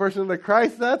led the person to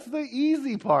Christ, that's the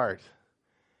easy part.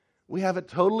 We have it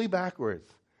totally backwards.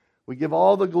 We give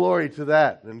all the glory to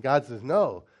that. And God says,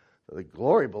 no, the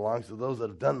glory belongs to those that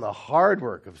have done the hard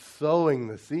work of sowing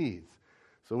the seeds.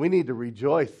 So we need to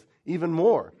rejoice even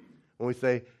more when we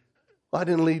say, Well, I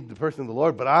didn't lead the person to the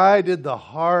Lord, but I did the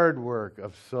hard work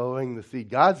of sowing the seed.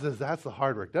 God says that's the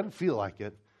hard work. Doesn't feel like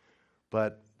it,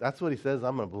 but that's what he says.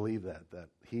 I'm going to believe that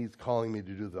he's calling me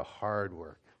to do the hard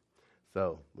work.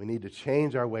 So we need to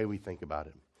change our way we think about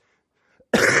it.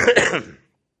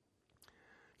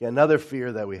 Yeah, another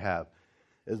fear that we have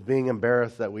is being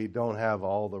embarrassed that we don't have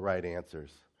all the right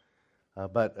answers.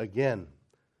 But again,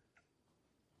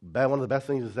 one of the best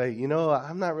things to say,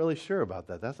 I'm not really sure about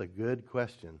that. That's a good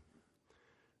question.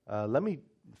 Let me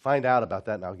find out about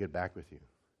that and I'll get back with you.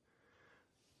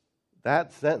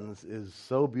 That sentence is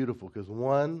so beautiful because,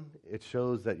 one, it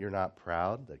shows that you're not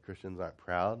proud, that Christians aren't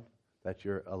proud, that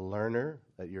you're a learner,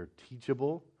 that you're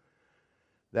teachable,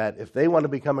 that if they want to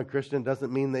become a Christian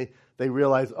doesn't mean they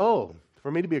realize, oh, for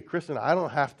me to be a Christian, I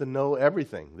don't have to know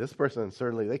everything. This person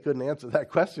certainly, they couldn't answer that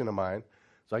question of mine,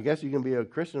 so I guess you can be a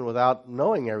Christian without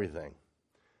knowing everything.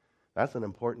 That's an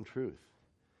important truth.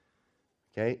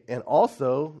 Okay, and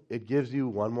also, it gives you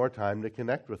one more time to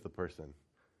connect with the person.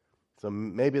 So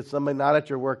maybe it's somebody not at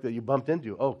your work that you bumped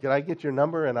into. Oh, can I get your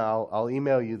number and I'll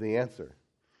email you the answer?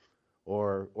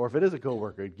 Or if it is a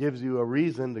coworker, it gives you a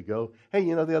reason to go, hey,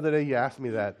 the other day you asked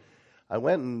me that. I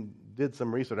went and did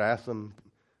some research. I asked some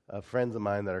friends of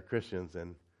mine that are Christians,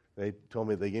 and they told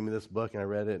me, they gave me this book, and I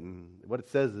read it, and what it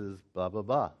says is blah, blah,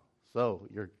 blah. So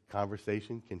your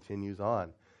conversation continues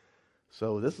on.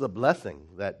 So this is a blessing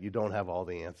that you don't have all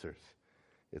the answers.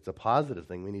 It's a positive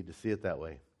thing. We need to see it that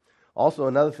way. Also,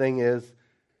 another thing is,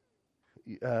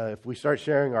 if we start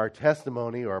sharing our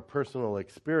testimony or our personal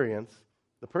experience,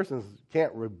 the person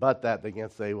can't rebut that. They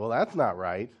can't say, well, that's not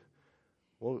right.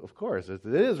 Well, of course, it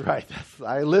is right.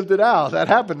 I lived it out. That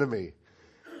happened to me.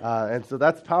 And so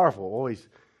that's powerful, always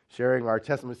sharing our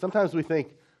testimony. Sometimes we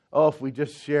think, if we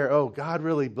just share, God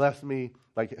really blessed me.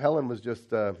 Like Helen was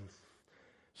just,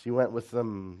 she went with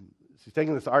she's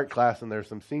taking this art class, and there's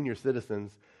some senior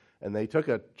citizens, and they took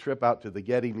a trip out to the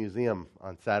Getty Museum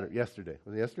on yesterday.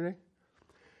 Was it yesterday?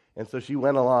 And so she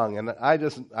went along, and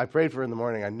I prayed for her in the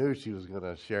morning. I knew she was going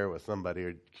to share with somebody,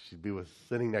 or she'd be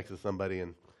sitting next to somebody.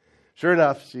 And sure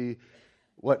enough,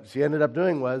 what she ended up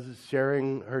doing was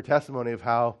sharing her testimony of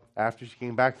how after she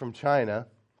came back from China,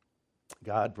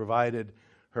 God provided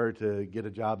her to get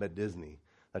a job at Disney.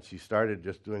 That she started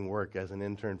just doing work as an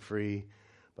intern free,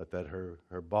 but that her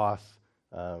boss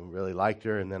really liked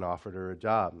her and then offered her a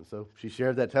job. And so she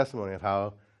shared that testimony of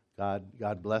how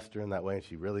God blessed her in that way, and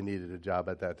she really needed a job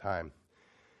at that time.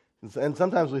 And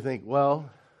sometimes we think, well,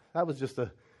 that was just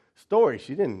a story.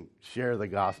 She didn't share the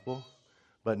gospel.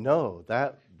 But no,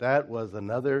 that was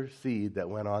another seed that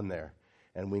went on there,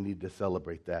 and we need to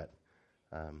celebrate that.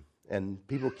 And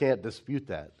people can't dispute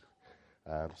that.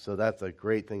 So that's a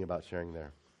great thing about sharing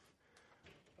there.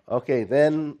 Okay,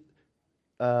 then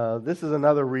this is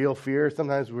another real fear.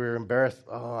 Sometimes we're embarrassed.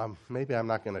 Maybe I'm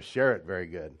not going to share it very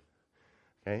good.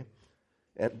 Okay?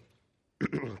 And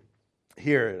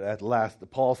here at last,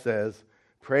 Paul says,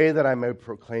 pray that I may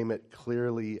proclaim it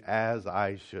clearly as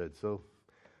I should. So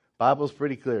Bible's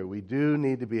pretty clear. We do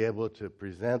need to be able to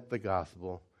present the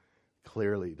gospel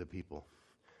clearly to people.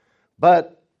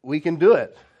 But we can do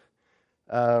it.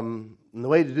 And the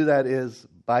way to do that is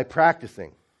by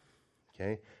practicing.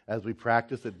 Okay? As we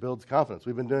practice, it builds confidence.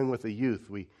 We've been doing with the youth.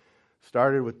 We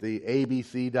started with the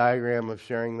ABC diagram of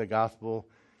sharing the gospel,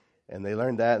 and they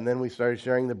learned that, and then we started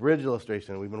sharing the bridge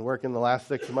illustration. We've been working the last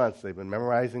 6 months. They've been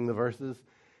memorizing the verses,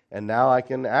 and now I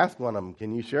can ask one of them,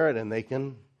 can you share it? And they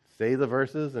can say the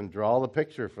verses and draw the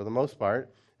picture for the most part,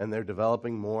 and they're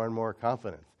developing more and more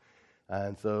confidence.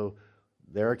 And so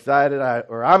they're excited,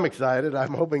 I'm excited,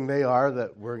 I'm hoping they are,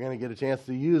 that we're going to get a chance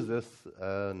to use this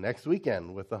next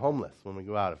weekend with the homeless when we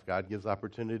go out. If God gives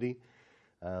opportunity,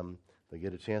 they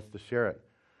get a chance to share it.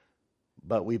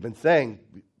 But we've been saying,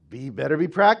 better be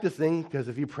practicing, because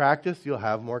if you practice, you'll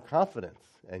have more confidence,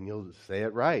 and you'll say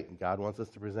it right. And God wants us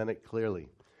to present it clearly.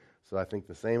 So I think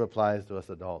the same applies to us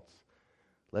adults.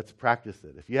 Let's practice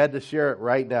it. If you had to share it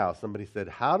right now, somebody said,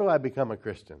 how do I become a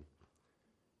Christian?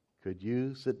 Could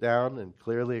you sit down and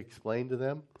clearly explain to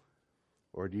them?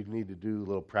 Or do you need to do a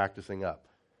little practicing up?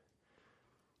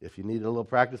 If you need a little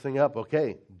practicing up,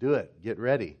 okay, do it. Get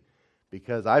ready.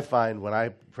 Because I find when I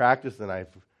practice and I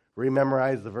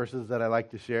rememorize the verses that I like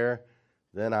to share,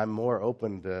 then I'm more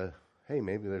open to, hey,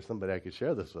 maybe there's somebody I could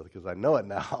share this with because I know it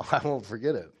now. I won't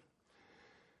forget it.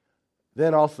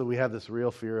 Then also we have this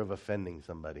real fear of offending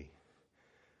somebody.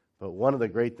 But one of the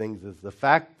great things is the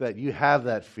fact that you have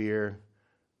that fear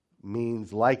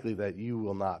means likely that you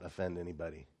will not offend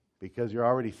anybody because you're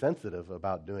already sensitive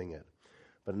about doing it.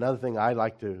 But another thing I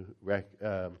like to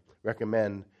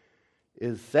recommend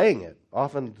is saying it.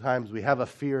 Oftentimes we have a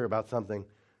fear about something.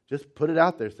 just put it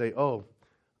out there. Say, oh,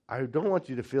 I don't want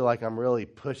you to feel like I'm really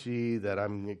pushy, that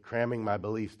I'm cramming my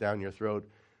beliefs down your throat,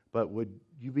 but would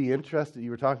you be interested? You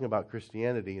were talking about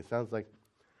Christianity. It sounds like,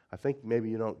 I think maybe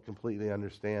you don't completely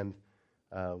understand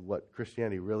what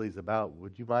Christianity really is about.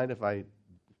 Would you mind if I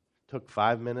took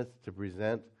 5 minutes to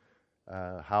present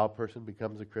how a person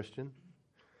becomes a Christian?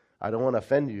 I don't want to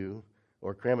offend you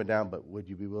or cram it down, but would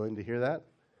you be willing to hear that?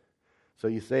 So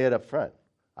you say it up front.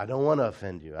 I don't want to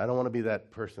offend you. I don't want to be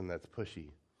that person that's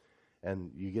pushy.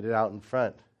 And you get it out in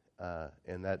front,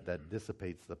 and that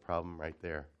dissipates the problem right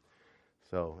there.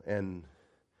 So, and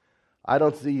I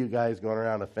don't see you guys going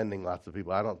around offending lots of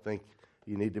people. I don't think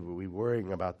you need to be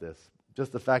worrying about this.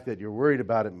 Just the fact that you're worried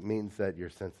about it means that you're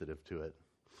sensitive to it.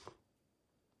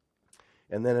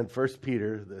 And then in 1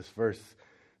 Peter, this verse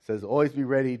says, always be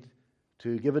ready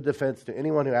to give a defense to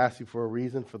anyone who asks you for a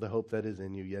reason for the hope that is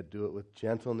in you, yet do it with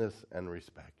gentleness and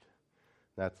respect.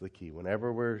 That's the key.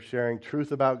 Whenever we're sharing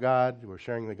truth about God, we're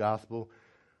sharing the gospel,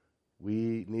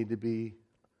 we need to be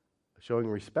showing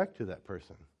respect to that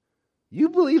person. You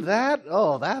believe that?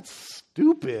 Oh, that's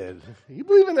stupid. You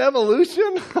believe in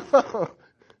evolution?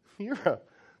 You're a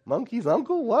monkey's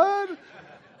uncle? What?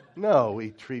 No, we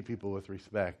treat people with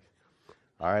respect.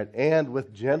 All right, and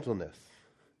with gentleness.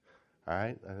 All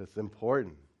right, it's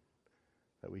important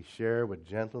that we share with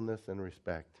gentleness and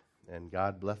respect, and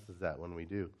God blesses that when we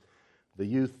do. The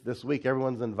youth this week,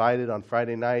 everyone's invited on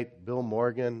Friday night. Bill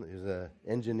Morgan is an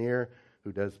engineer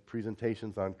who does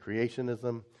presentations on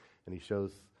creationism, and he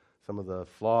shows some of the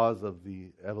flaws of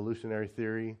the evolutionary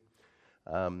theory.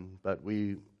 But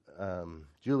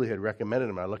Julie had recommended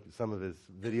him. I looked at some of his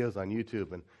videos on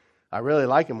YouTube, and I really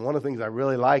like him. One of the things I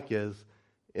really like is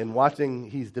in watching,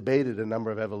 he's debated a number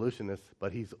of evolutionists,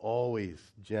 but he's always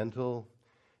gentle,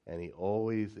 and he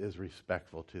always is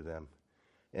respectful to them.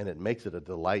 And it makes it a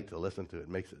delight to listen to.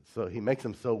 He makes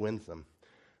them so winsome.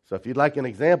 So if you'd like an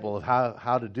example of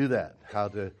how to do that, how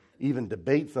to even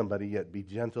debate somebody yet be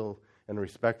gentle and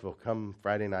respectful, come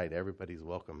Friday night. Everybody's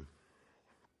welcome.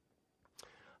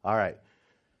 All right.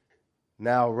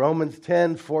 Now, Romans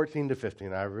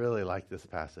 10:14-15. I really like this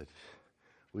passage.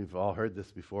 We've all heard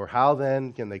this before. How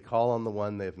then can they call on the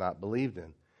one they have not believed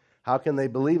in? How can they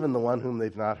believe in the one whom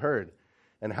they've not heard?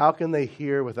 And how can they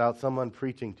hear without someone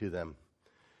preaching to them?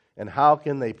 And how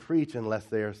can they preach unless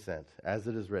they are sent? As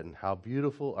it is written, how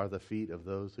beautiful are the feet of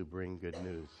those who bring good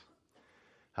news.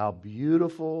 How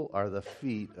beautiful are the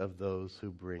feet of those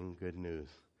who bring good news.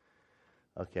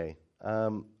 Okay,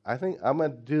 I think I'm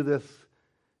going to do this.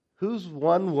 Who's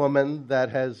one woman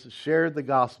that has shared the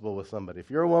gospel with somebody? If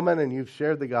you're a woman and you've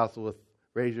shared the gospel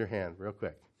raise your hand real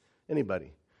quick.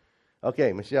 Anybody?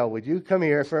 Okay, Michelle, would you come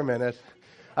here for a minute?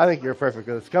 I think you're perfect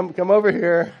for this. Come over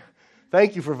here.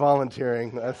 Thank you for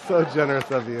volunteering. That's so generous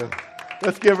of you.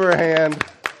 Let's give her a hand.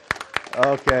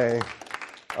 Okay.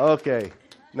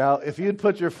 Now, if you'd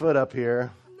put your foot up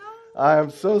here.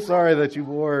 I'm so sorry that you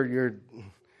wore your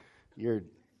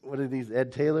what are these,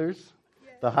 Ed Taylors?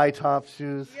 Yes. The high top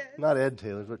shoes? Yes. Not Ed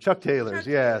Taylors, but Chuck Taylors,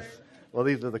 yes. Well,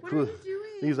 these are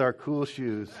these are cool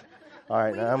shoes. All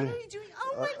right, now what are you doing?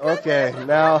 Oh, okay,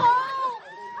 now,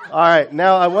 all right,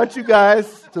 now I want you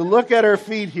guys to look at her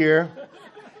feet here.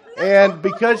 And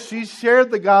because she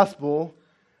shared the gospel,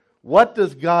 what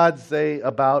does God say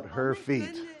about her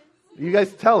feet? You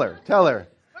guys tell her.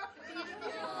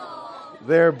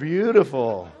 They're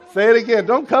beautiful. Say it again.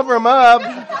 Don't cover them up.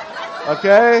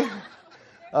 Okay.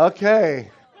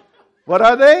 What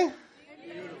are they?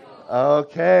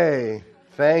 Okay.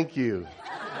 Thank you.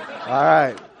 All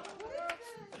right.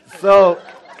 So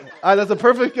that's a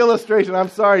perfect illustration. I'm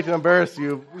sorry to embarrass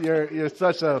you. You're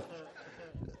such a...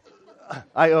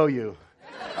 I owe you.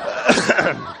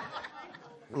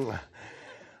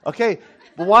 Okay,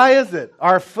 but why is it?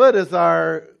 Our foot is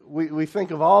we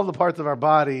think of all the parts of our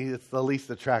body, it's the least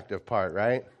attractive part,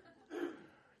 right?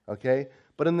 Okay,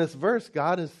 but in this verse,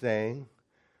 God is saying,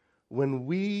 when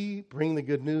we bring the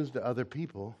good news to other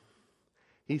people,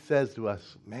 He says to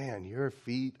us, man, your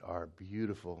feet are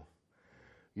beautiful.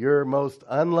 Your most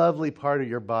unlovely part of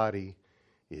your body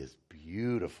is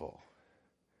beautiful.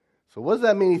 So what does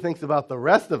that mean He thinks about the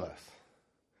rest of us?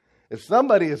 If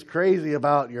somebody is crazy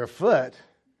about your foot,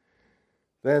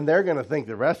 then they're going to think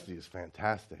the rest of you is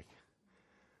fantastic.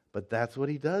 But that's what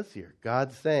He does here.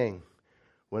 God's saying,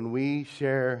 when we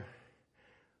share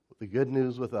the good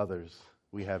news with others,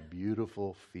 we have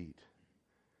beautiful feet.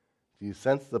 Do you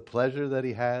sense the pleasure that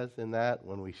He has in that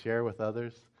when we share with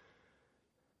others?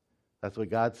 That's what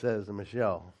God says to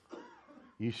Michelle.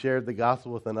 You shared the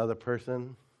gospel with another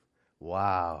person.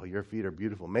 Wow, your feet are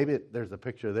beautiful. Maybe there's a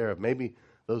picture there of maybe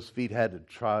those feet had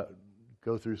to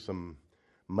go through some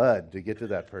mud to get to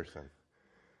that person.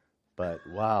 But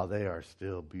wow, they are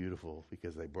still beautiful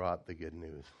because they brought the good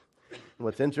news. And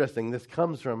what's interesting, this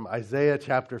comes from Isaiah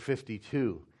chapter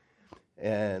 52.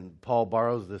 And Paul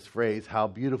borrows this phrase, how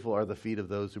beautiful are the feet of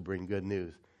those who bring good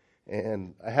news.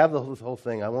 And I have this whole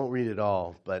thing. I won't read it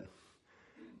all, but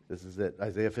this is it,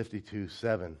 Isaiah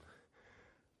 52:7.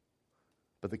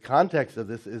 But the context of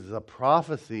this is a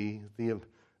prophecy. The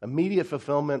immediate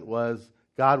fulfillment was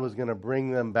God was going to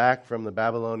bring them back from the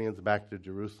Babylonians back to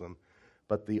Jerusalem.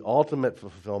 But the ultimate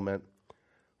fulfillment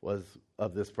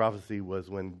of this prophecy was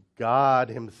when God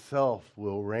himself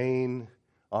will reign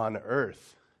on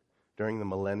earth during the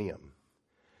millennium.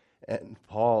 And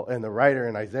Paul, and the writer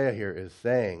in Isaiah here is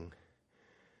saying,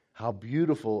 how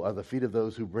beautiful are the feet of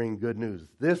those who bring good news.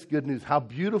 This good news, how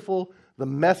beautiful the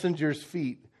messenger's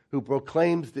feet who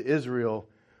proclaims to Israel,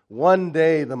 one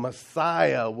day the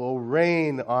Messiah will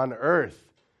reign on earth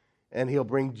and he'll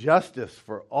bring justice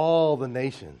for all the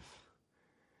nations.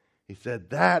 He said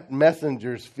that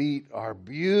messenger's feet are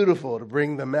beautiful to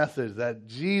bring the message that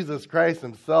Jesus Christ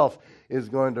himself is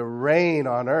going to reign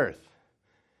on earth.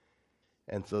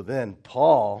 And so then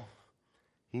Paul,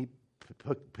 he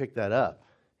picked that up.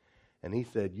 And he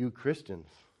said, you Christians,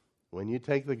 when you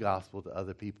take the gospel to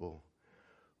other people,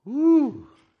 whoo,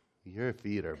 your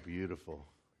feet are beautiful.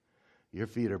 Your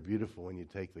feet are beautiful when you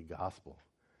take the gospel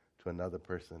to another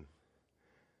person.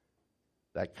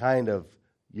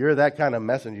 You're that kind of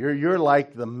messenger. You're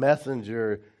like the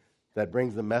messenger that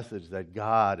brings the message that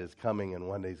God is coming and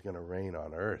one day he's going to reign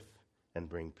on earth and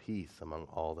bring peace among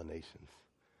all the nations.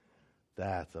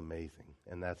 That's amazing.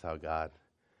 And that's how God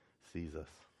sees us.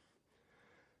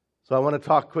 So I want to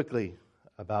talk quickly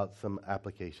about some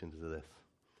applications of this.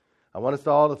 I want us to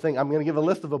all to think, I'm going to give a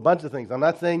list of a bunch of things. I'm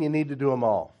not saying you need to do them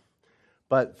all.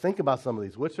 But think about some of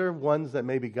these. Which are ones that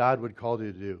maybe God would call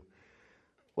you to do?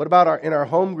 What about in our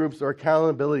home groups or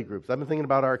accountability groups? I've been thinking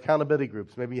about our accountability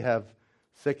groups. Maybe you have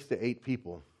 6 to 8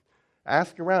 people.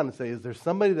 Ask around and say, is there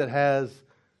somebody that has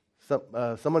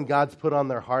someone God's put on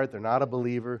their heart? They're not a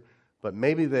believer, but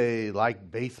maybe they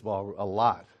like baseball a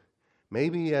lot.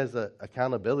 Maybe as an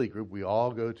accountability group, we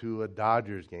all go to a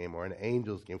Dodgers game or an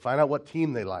Angels game. Find out what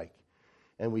team they like.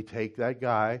 And we take that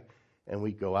guy and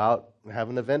we go out and have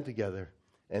an event together.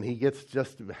 And he gets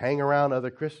just to hang around other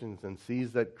Christians and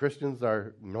sees that Christians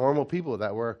are normal people,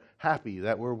 that we're happy,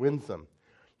 that we're winsome.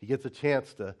 He gets a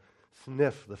chance to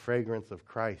sniff the fragrance of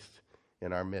Christ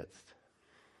in our midst.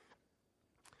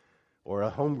 Or a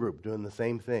home group doing the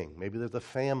same thing. Maybe there's a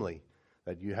family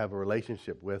that you have a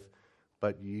relationship with,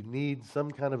 but you need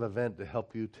some kind of event to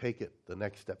help you take it the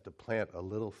next step, to plant a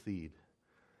little seed.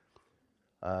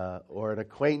 Or an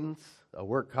acquaintance, a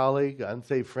work colleague, an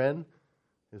unsaved friend.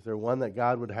 Is there one that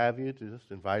God would have you to just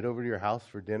invite over to your house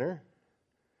for dinner?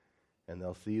 And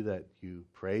they'll see that you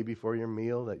pray before your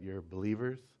meal, that you're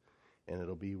believers, and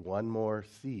it'll be one more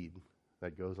seed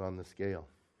that goes on the scale.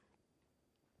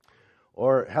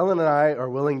 Or Helen and I are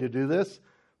willing to do this.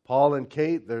 Paul and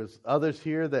Kate, there's others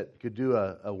here that could do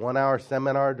a 1-hour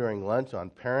seminar during lunch on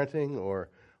parenting, or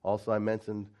also I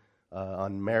mentioned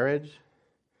on marriage.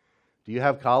 Do you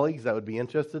have colleagues that would be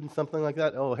interested in something like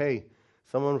that? Oh, hey,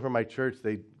 someone from my church,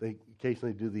 they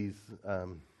occasionally do these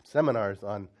seminars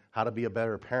on how to be a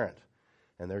better parent.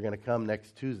 And they're going to come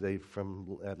next Tuesday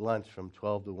at lunch from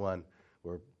 12 to 1.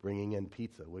 We're bringing in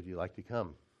pizza. Would you like to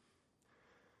come?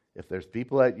 If there's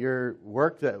people at your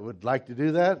work that would like to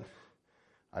do that,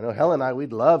 I know Helen and I,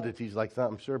 we'd love to teach like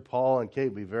something. I'm sure Paul and Kate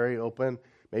would be very open.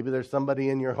 Maybe there's somebody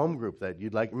in your home group that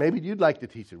maybe you'd like to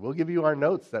teach it. We'll give you our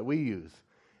notes that we use,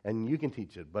 and you can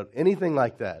teach it. But anything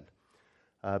like that,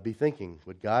 be thinking,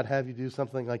 would God have you do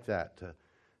something like that to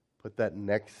put that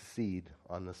next seed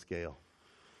on the scale,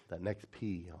 that next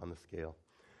P on the scale?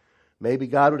 Maybe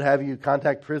God would have you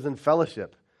contact Prison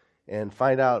Fellowship and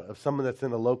find out of someone that's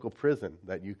in a local prison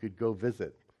that you could go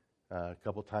visit a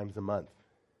couple times a month.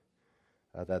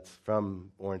 That's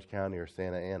from Orange County or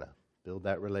Santa Ana. Build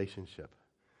that relationship.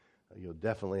 You'll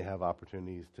definitely have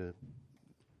opportunities to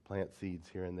plant seeds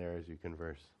here and there as you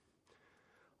converse.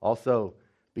 Also,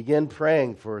 begin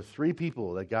praying for 3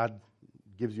 people that God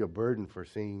gives you a burden for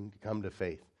seeing come to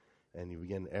faith. And you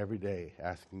begin every day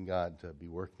asking God to be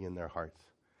working in their hearts.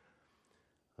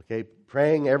 Okay,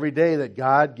 praying every day that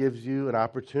God gives you an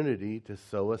opportunity to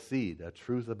sow a seed, a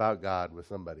truth about God with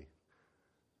somebody.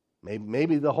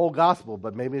 Maybe the whole gospel,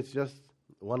 but maybe it's just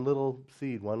one little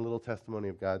seed, one little testimony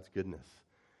of God's goodness.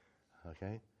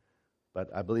 Okay?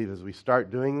 But I believe as we start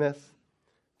doing this,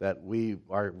 that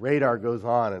our radar goes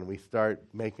on and we start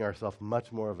making ourselves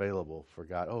much more available for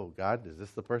God. Oh, God, is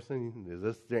this the person? Is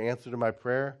this the answer to my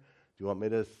prayer? Do you want me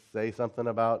to say something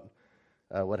about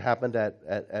what happened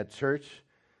at church.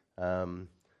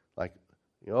 Like,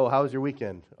 oh, how was your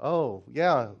weekend? Oh,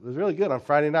 yeah, it was really good. On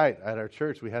Friday night at our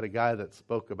church, we had a guy that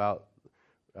spoke about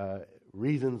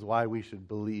reasons why we should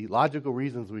believe, logical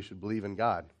reasons we should believe in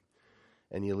God.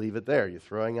 And you leave it there. You're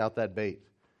throwing out that bait.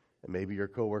 And maybe your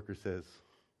coworker says,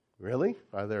 really?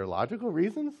 Are there logical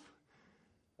reasons?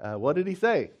 What did he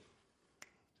say?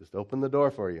 Just open the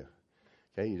door for you.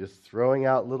 Okay, you're just throwing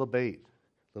out little bait,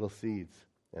 little seeds,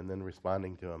 and then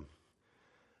responding to them.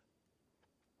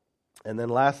 And then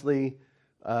lastly,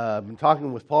 I've been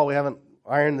talking with Paul. We haven't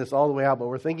ironed this all the way out, but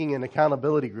we're thinking in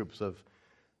accountability groups of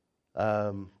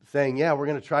saying, yeah, we're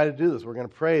going to try to do this. We're going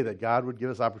to pray that God would give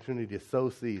us opportunity to sow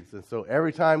seeds. And so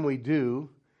every time we do,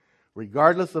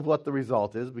 regardless of what the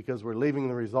result is, because we're leaving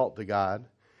the result to God,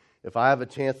 if I have a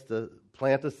chance to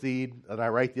plant a seed and I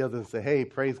write the other and say, hey,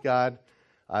 praise God,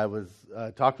 I was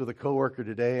talked with a coworker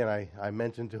today, and I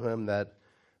mentioned to him that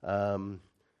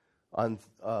on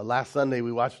last Sunday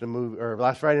we watched a movie, or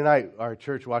last Friday night our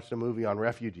church watched a movie on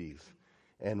refugees,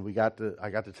 and I got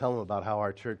to tell him about how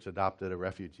our church adopted a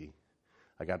refugee.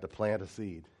 I got to plant a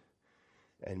seed,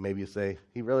 and maybe you say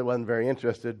he really wasn't very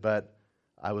interested, but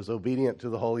I was obedient to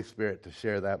the Holy Spirit to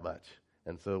share that much,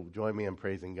 and so join me in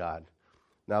praising God.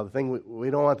 Now the thing we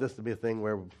don't want this to be a thing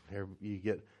where you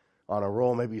get on a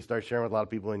roll. Maybe you start sharing with a lot of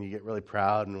people and you get really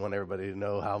proud and want everybody to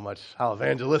know how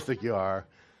evangelistic you are.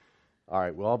 All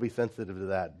right, we'll all be sensitive to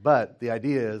that. But the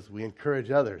idea is we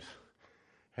encourage others.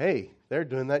 Hey, they're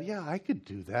doing that. Yeah, I could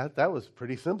do that. That was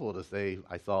pretty simple to say,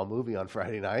 I saw a movie on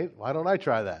Friday night. Why don't I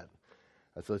try that?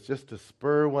 And so it's just to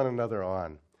spur one another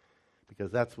on,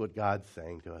 because that's what God's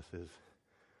saying to us is,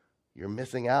 you're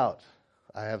missing out.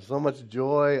 I have so much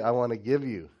joy I want to give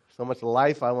you, so much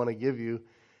life I want to give you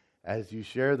as you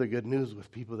share the good news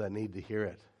with people that need to hear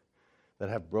it, that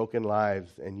have broken lives,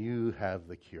 and you have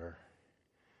the cure.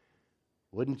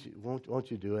 Won't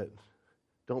you do it?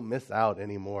 Don't miss out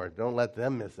anymore. Don't let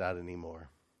them miss out anymore.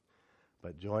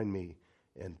 But join me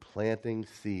in planting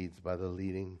seeds by the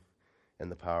leading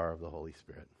and the power of the Holy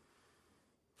Spirit.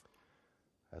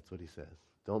 That's what he says.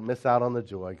 Don't miss out on the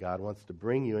joy God wants to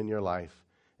bring you in your life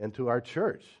and to our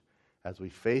church as we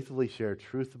faithfully share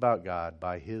truth about God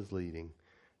by his leading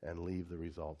and leave the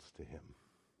results to him.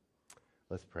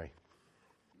 Let's pray.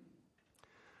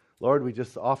 Lord, we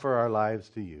just offer our lives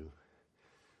to you.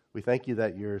 We thank you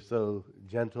that you're so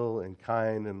gentle and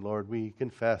kind, and Lord, we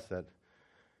confess that,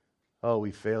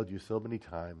 we failed you so many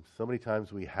times. So many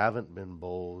times we haven't been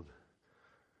bold.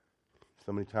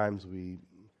 So many times we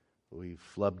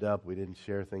flubbed up, we didn't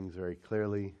share things very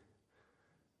clearly.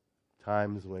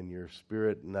 Times when your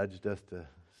Spirit nudged us to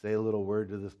say a little word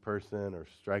to this person or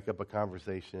strike up a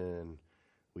conversation,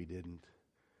 we didn't.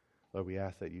 Lord, we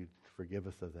ask that you forgive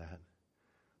us of that.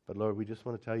 But Lord, we just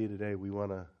want to tell you today, we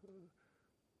want to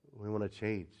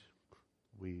change.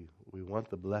 We want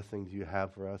the blessings you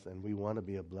have for us, and we want to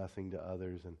be a blessing to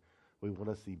others, and we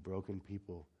want to see broken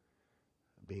people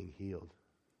being healed.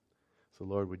 So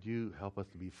Lord, would you help us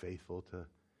to be faithful to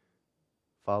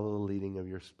follow the leading of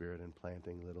your Spirit in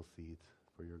planting little seeds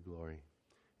for your glory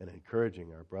and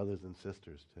encouraging our brothers and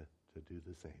sisters to do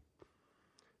the same.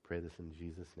 Pray this in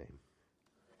Jesus' name.